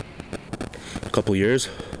AEW? A couple years.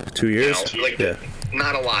 2 years.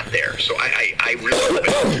 Not a lot there. So I really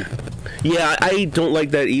hope it. Yeah, I don't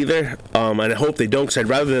like that either. And I hope they don't, because I'd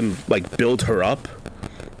rather them like build her up.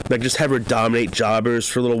 Like, just have her dominate jobbers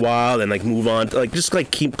for a little while and, like, move on. Just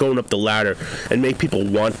keep going up the ladder and make people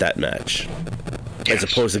want that match. Yes.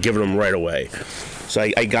 As opposed to giving them right away. So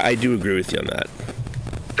I do agree with you on that.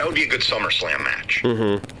 That would be a good SummerSlam match.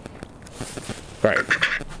 Mm-hmm. Right.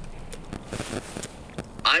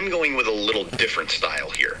 I'm going with a little different style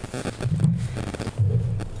here.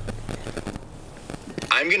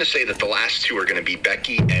 I'm going to say that the last two are going to be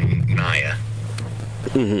Becky and Nia.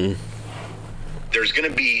 Mm-hmm. There's going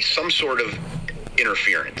to be some sort of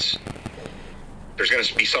interference. There's going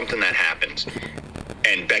to be something that happens,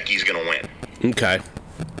 and Becky's going to win. Okay.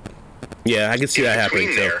 Yeah, I can see that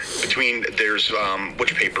happening. There's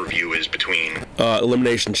which pay-per-view is between?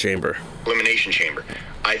 Elimination Chamber. Elimination Chamber.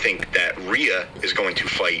 I think that Rhea is going to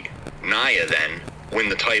fight Nia, then win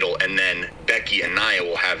the title, and then Becky and Nia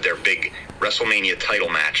will have their big WrestleMania title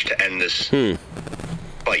match to end this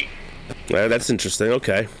fight. That's interesting.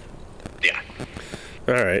 Okay. Yeah.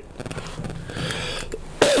 All right.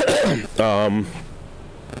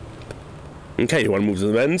 Okay, you want to move to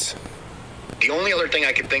the men's? The only other thing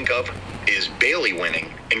I could think of is Bayley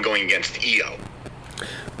winning and going against Io.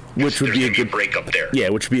 Which would be a good breakup there. Yeah,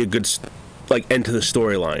 which would be a good end to the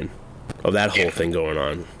storyline of that whole thing going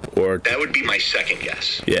on. Or that would be my second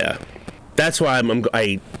guess. Yeah, that's why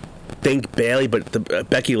I think Bayley, but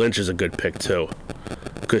Becky Lynch is a good pick too,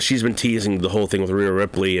 because she's been teasing the whole thing with Rhea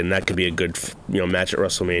Ripley, and that could be a good match at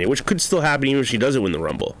WrestleMania, which could still happen even if she doesn't win the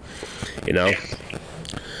Rumble. Yeah.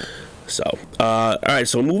 So, all right,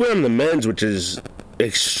 so moving on to the men's, which is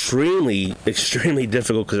extremely, extremely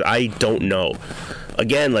difficult because I don't know.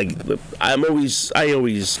 Again, I always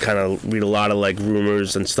kind of read a lot of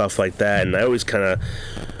rumors and stuff like that, and I always kind of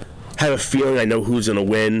have a feeling I know who's gonna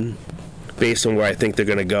win based on where I think they're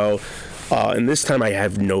gonna go. And this time I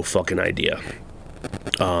have no fucking idea.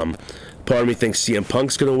 Part of me thinks CM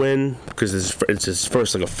Punk's gonna win because it's his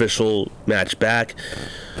first official match back.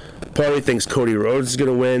 Part of me thinks Cody Rhodes is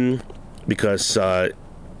gonna win because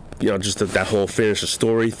just that whole finish the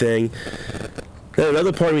story thing. Then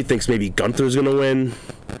another part of me thinks maybe Gunther's gonna win.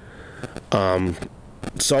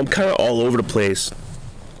 So I'm kind of all over the place.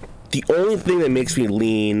 The only thing that makes me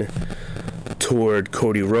lean toward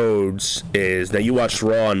Cody Rhodes is, now you watched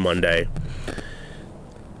Raw on Monday,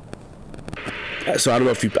 so I don't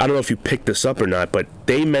know if you picked this up or not, but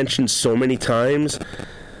they mentioned so many times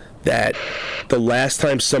that the last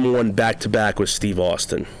time someone won back-to-back was Steve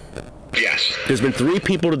Austin. Yes. There's been 3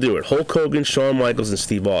 people to do it: Hulk Hogan, Shawn Michaels, and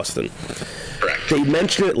Steve Austin. Correct. They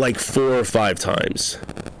mention it 4 or 5 times.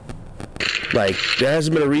 There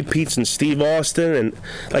hasn't been a repeat since Steve Austin, and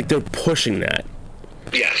they're pushing that.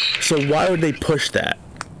 Yes. So why would they push that?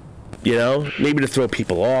 Maybe to throw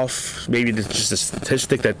people off. Maybe it's just a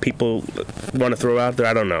statistic that people want to throw out there.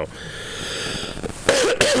 I don't know.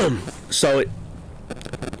 So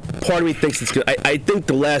part of me thinks it's good. I think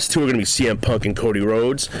the last 2 are going to be CM Punk and Cody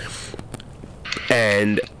Rhodes.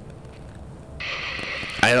 And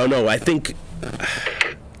I don't know. I think,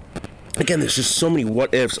 again, there's just so many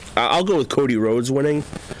what ifs. I'll go with Cody Rhodes winning,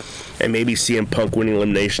 and maybe CM Punk winning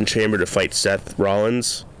Elimination Chamber to fight Seth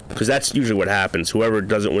Rollins, because that's usually what happens. Whoever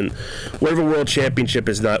doesn't win, whatever world championship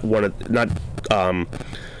is not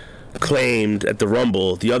claimed at the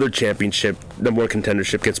Rumble, the other championship, number 1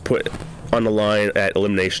 contendership, gets put on the line at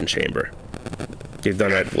Elimination Chamber. They've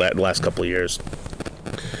done that the last couple of years.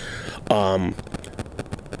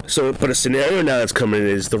 But a scenario now that's coming in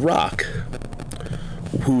is The Rock,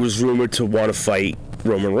 who is rumored to want to fight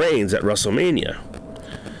Roman Reigns at WrestleMania.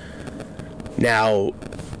 Now,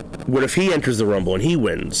 what if he enters the Rumble and he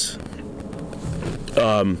wins?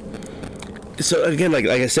 So again, like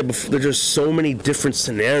I said before, there's just so many different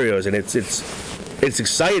scenarios, and it's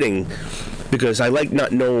exciting because I like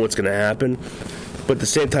not knowing what's going to happen, but at the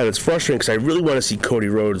same time, it's frustrating because I really want to see Cody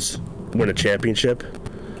Rhodes win a championship.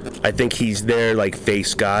 I think he's their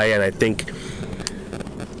face guy, and I think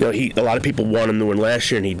a lot of people want him to win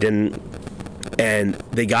last year, and he didn't. And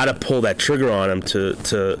they got to pull that trigger on him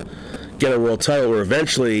to get a world title, where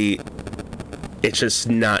eventually it's just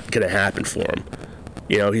not going to happen for him.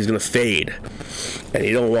 He's going to fade, and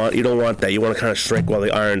you don't want that. You want to kind of strike while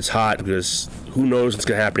the iron's hot, because who knows what's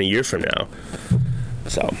going to happen a year from now.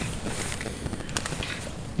 So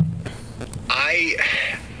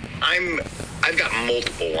I've got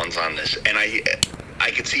multiple ones on this, and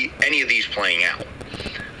I could see any of these playing out.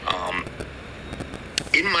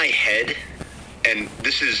 In my head, and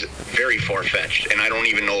this is very far-fetched, and I don't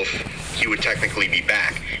even know if he would technically be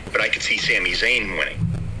back, but I could see Sami Zayn winning.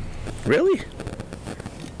 Really?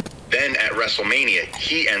 Then at WrestleMania,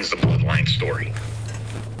 he ends the Bloodline story.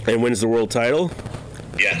 And wins the world title?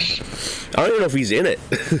 Yes. I don't even know if he's in it.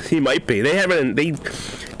 He might be.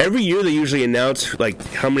 Every year they usually announce like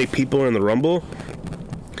how many people are in the Rumble.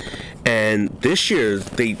 And this year I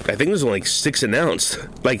think there's only like 6 announced.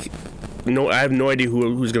 Like, no, I have no idea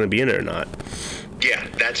who's going to be in it or not. Yeah,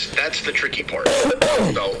 that's the tricky part.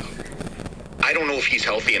 So I don't know if he's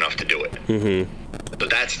healthy enough to do it. Mm-hmm. So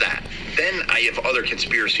that's that. Then I have other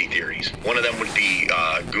conspiracy theories. One of them would be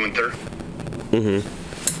Gunther.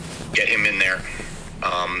 Mm-hmm. Get him in there.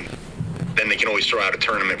 Then they can always throw out a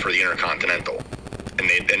tournament for the Intercontinental,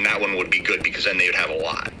 and that one would be good because then they would have a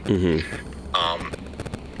lot. Mm-hmm.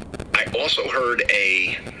 I also heard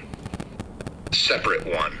a separate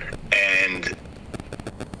one, and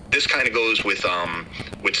this kind of goes with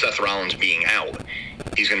Seth Rollins being out.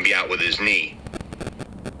 He's going to be out with his knee.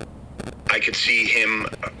 I could see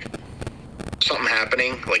something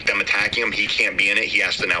happening, like them attacking him. He can't be in it. He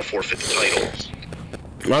has to now forfeit the title.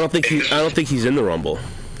 I don't think he's in the Rumble.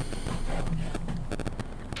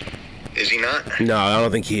 Is he not? No, I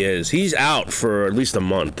don't think he is. He's out for at least a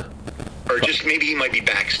month. Or just maybe he might be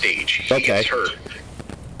backstage. He gets hurt.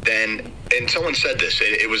 Then, and someone said this.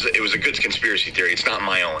 It was a good conspiracy theory. It's not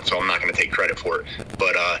my own, so I'm not going to take credit for it.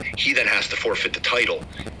 But he then has to forfeit the title.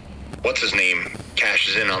 What's his name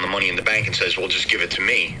cashes in on the Money in the Bank and says, "Well, just give it to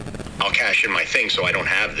me. I'll cash in my thing, so I don't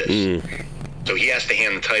have this." So he has to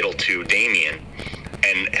hand the title to Damian,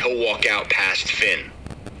 and he'll walk out past Finn,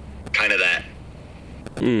 kind of that,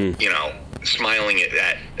 smiling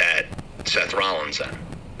at Seth Rollins then,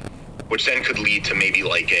 which then could lead to maybe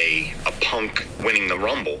like a Punk winning the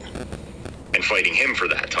Rumble and fighting him for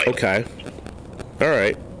that title. Okay. All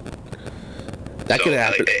right. That could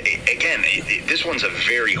happen. Again, this one's a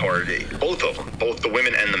very hard. Both of them, both the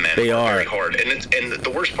women and the men, are very hard. And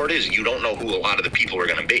the worst part is you don't know who a lot of the people are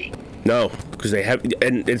going to be. No, because they have,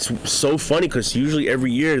 and it's so funny because usually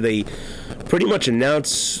every year they pretty much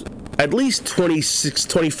announce at least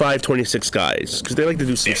 25, 26 guys because they like to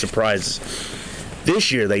do some surprises.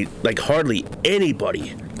 This year they like hardly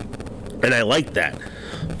anybody, and I like that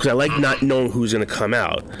because I like not knowing who's going to come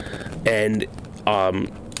out, and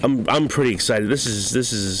I'm pretty excited. This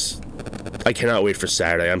is I cannot wait for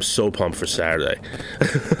Saturday. I'm so pumped for Saturday.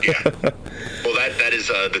 Yeah. Well, that is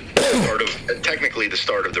the start of technically the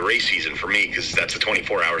start of the race season for me because that's the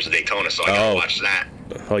 24 hours of Daytona, so I gotta watch that.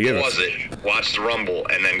 Oh, Watch the Rumble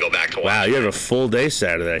and then go back to watch. Wow, you have a full day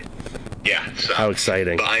Saturday. Yeah. So, how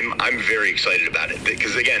exciting! But I'm very excited about it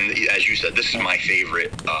because again, as you said, this is my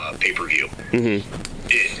favorite pay-per-view. Mm-hmm.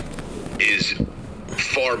 It is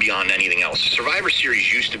far beyond anything else. Survivor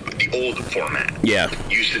Series used to be the old format. Yeah.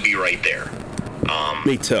 Used to be right there.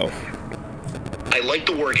 Me too. I like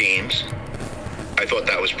the War Games. I thought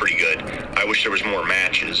that was pretty good. I wish there was more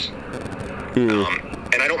matches.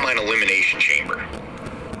 And I don't mind Elimination Chamber.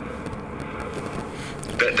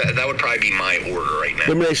 That would probably be my order right now.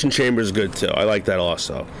 Elimination Chamber is good too. I like that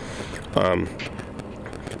also.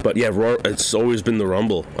 But yeah, it's always been the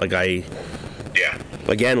Rumble. Yeah.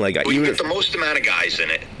 Again, you get the most amount of guys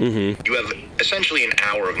in it. Mm-hmm. You have essentially an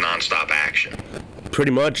hour of nonstop action.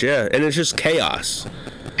 Pretty much, yeah, and it's just chaos.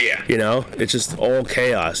 Yeah. It's just all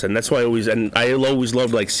chaos, and that's why I always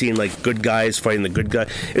loved seeing good guys fighting the good guy.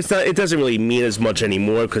 It doesn't really mean as much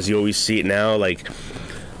anymore because you always see it now,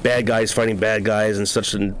 bad guys fighting bad guys and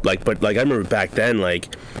such, but I remember back then, it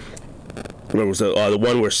was the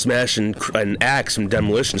one where Smash and Axe from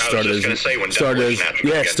Demolition started as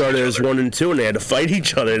 1 and 2, and they had to fight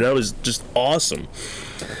each other, and that was just awesome.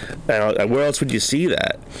 Where else would you see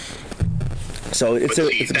that? So it's that's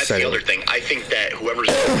exciting. The other thing. I think that whoever's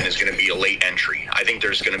going to win is going to be a late entry. I think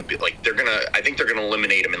there's going to be I think they're going to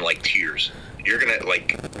eliminate them in tiers. You're going to 1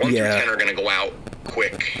 through 10 are going to go out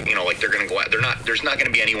quick. They're going to go out. There's not going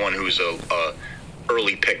to be anyone who's a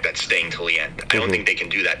early pick that's staying till the end. I don't think they can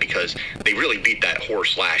do that because they really beat that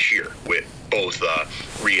horse last year with both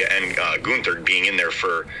Rhea and Gunther being in there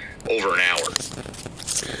for over an hour.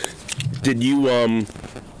 Did you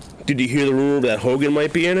hear the rumor that Hogan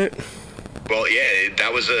might be in it? Well, yeah,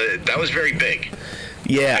 that was very big.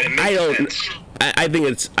 Yeah, I don't. Sense. I think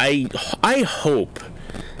it's. I hope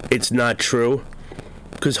it's not true,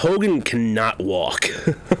 because Hogan cannot walk.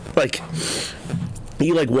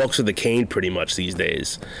 He walks with a cane pretty much these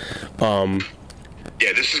days. Yeah,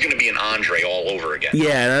 this is going to be an Andre all over again.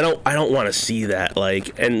 Yeah, and I don't want to see that.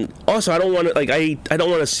 And also I don't want to I don't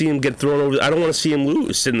want to see him get thrown over. I don't want to see him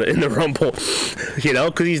lose in the Rumble,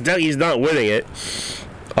 because he's not winning it.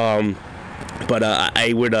 But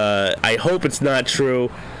I hope it's not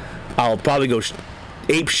true. I'll probably go.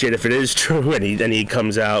 ape shit if it is true and he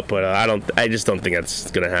comes out, but I just don't think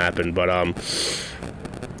that's gonna happen. But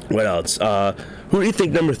what else? Who do you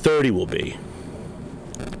think number 30 will be?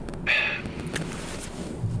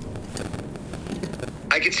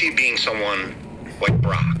 I could see it being someone like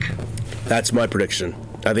Brock. That's my prediction.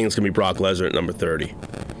 I think it's gonna be Brock Lesnar at number 30.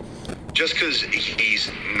 Just because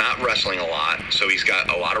he's not wrestling a lot, so he's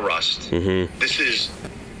got a lot of rust. Mm-hmm.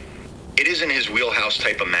 It isn't his wheelhouse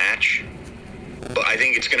type of match, but I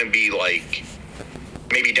think it's going to be like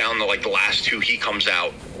maybe down to like the last two. He comes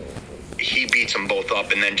out, he beats them both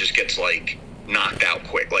up, and then just gets like knocked out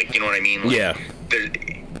quick. Like, you know what I mean? Like, yeah.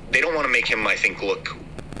 They don't want to make him, I think, look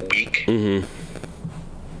weak. Mm-hmm.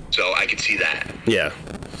 So I could see that. Yeah.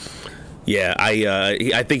 Yeah.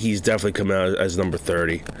 I think he's definitely coming out as number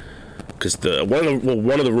 30. Because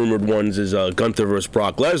one of the rumored ones is Gunther versus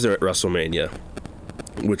Brock Lesnar at WrestleMania,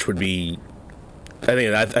 which would be, I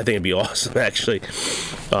think it'd be awesome actually,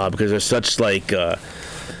 because they're such like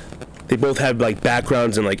they both have like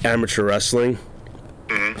backgrounds in like amateur wrestling,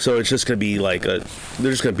 so it's just gonna be like they're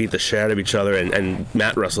just gonna beat the shit out of each other and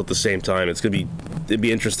mat wrestle at the same time. It'd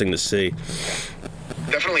be interesting to see.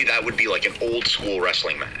 Definitely, that would be like an old school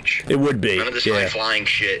wrestling match. It would be. None of this high flying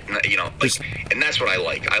shit, you know. Like, and that's what I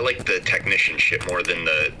like. I like the technician shit more than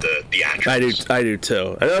the theatrics. I do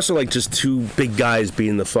too. I also like just two big guys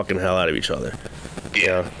beating the fucking hell out of each other. Yeah. You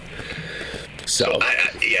know? So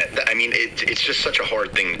I mean, it's just such a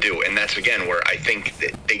hard thing to do, and that's again where I think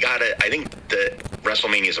that I think that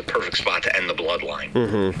WrestleMania is a perfect spot to end the bloodline.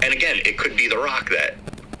 Mm-hmm. And again, it could be The Rock that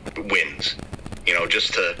wins. You know,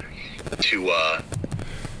 just to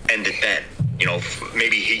end it then. You know,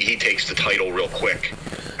 maybe he takes the title real quick,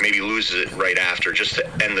 maybe loses it right after, just to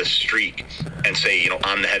end the streak and say, you know,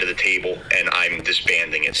 I'm the head of the table and I'm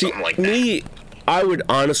disbanding it. Something like that. I would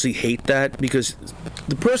honestly hate that, because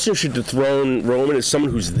the person who should dethrone Roman is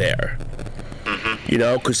someone who's there. Mm-hmm. You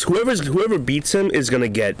know, because whoever beats him is gonna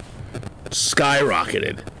get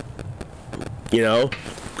skyrocketed. You know,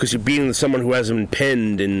 because you're beating someone who hasn't been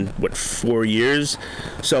pinned in 4 years,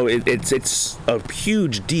 so it's a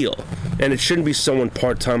huge deal, and it shouldn't be someone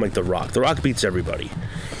part-time like The Rock. The Rock beats everybody.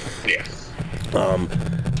 Yeah.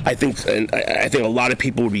 I think a lot of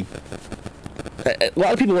people would be. A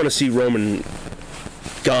lot of people want to see Roman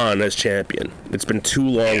gone as champion. It's been too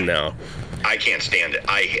long now. I can't stand it.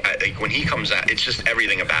 I like when he comes out, it's just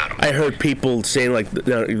everything about him. I heard people saying like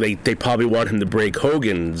they probably want him to break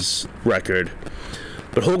Hogan's record.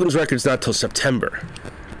 But Hogan's record's not till September.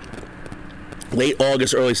 Late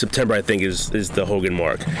August, early September, I think, is the Hogan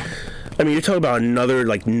mark. I mean, you're talking about another,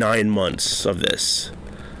 9 months of this.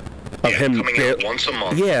 Of him coming out once a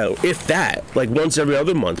month. Yeah, if that. Like, once every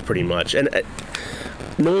other month, pretty much. And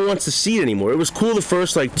no one wants to see it anymore. It was cool the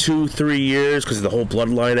first, 2-3 years because of the whole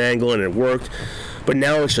bloodline angle, and it worked. But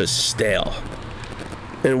now it's just stale.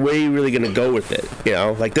 And where are you really going to go with it? You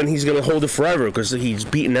know? Then he's going to hold it forever because he's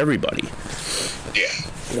beaten everybody. Yeah.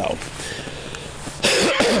 No.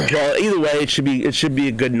 Well, either way, it should be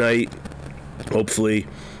a good night. Hopefully,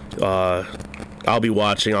 I'll be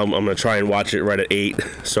watching. I'm gonna try and watch it right at 8,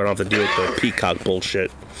 so I don't have to deal with the Peacock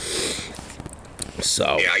bullshit.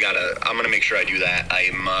 So yeah, I'm gonna make sure I do that.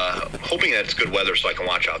 I'm hoping that it's good weather so I can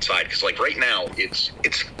watch outside, because right now it's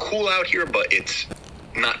cool out here, but it's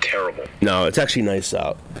not terrible. No, it's actually nice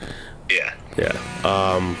out. Yeah. Yeah.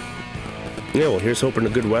 Yeah. Well, here's hoping to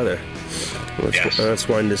good weather. Let's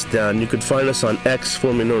wind this down. You can find us on X,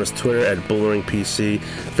 formerly known as Twitter, at BullRingPC,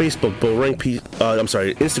 Facebook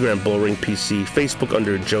Instagram BullRingPC, Facebook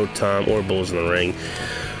under Joe Tom or Bulls in the Ring.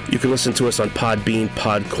 You can listen to us on Podbean,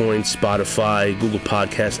 Podcoin, Spotify, Google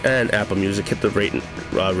Podcasts, and Apple Music. Hit the rate and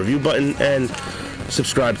review button and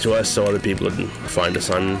subscribe to us so other people can find us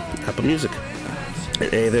on Apple Music.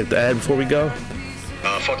 Anything to add before we go?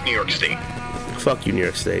 Fuck New York State. Fuck you, New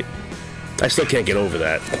York State. I still can't get over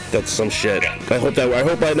that. That's some shit. Yeah. I hope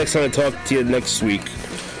by next time I talk to you next week,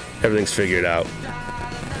 everything's figured out.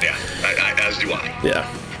 Yeah, as do I.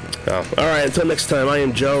 Yeah. Well, all right, until next time, I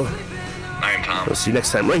am Joe. I am Tom. We'll see you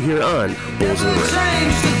next time right here on Bulls in the Ring.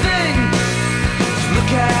 Change the thing.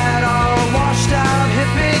 Look at all washed out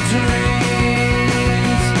hippies.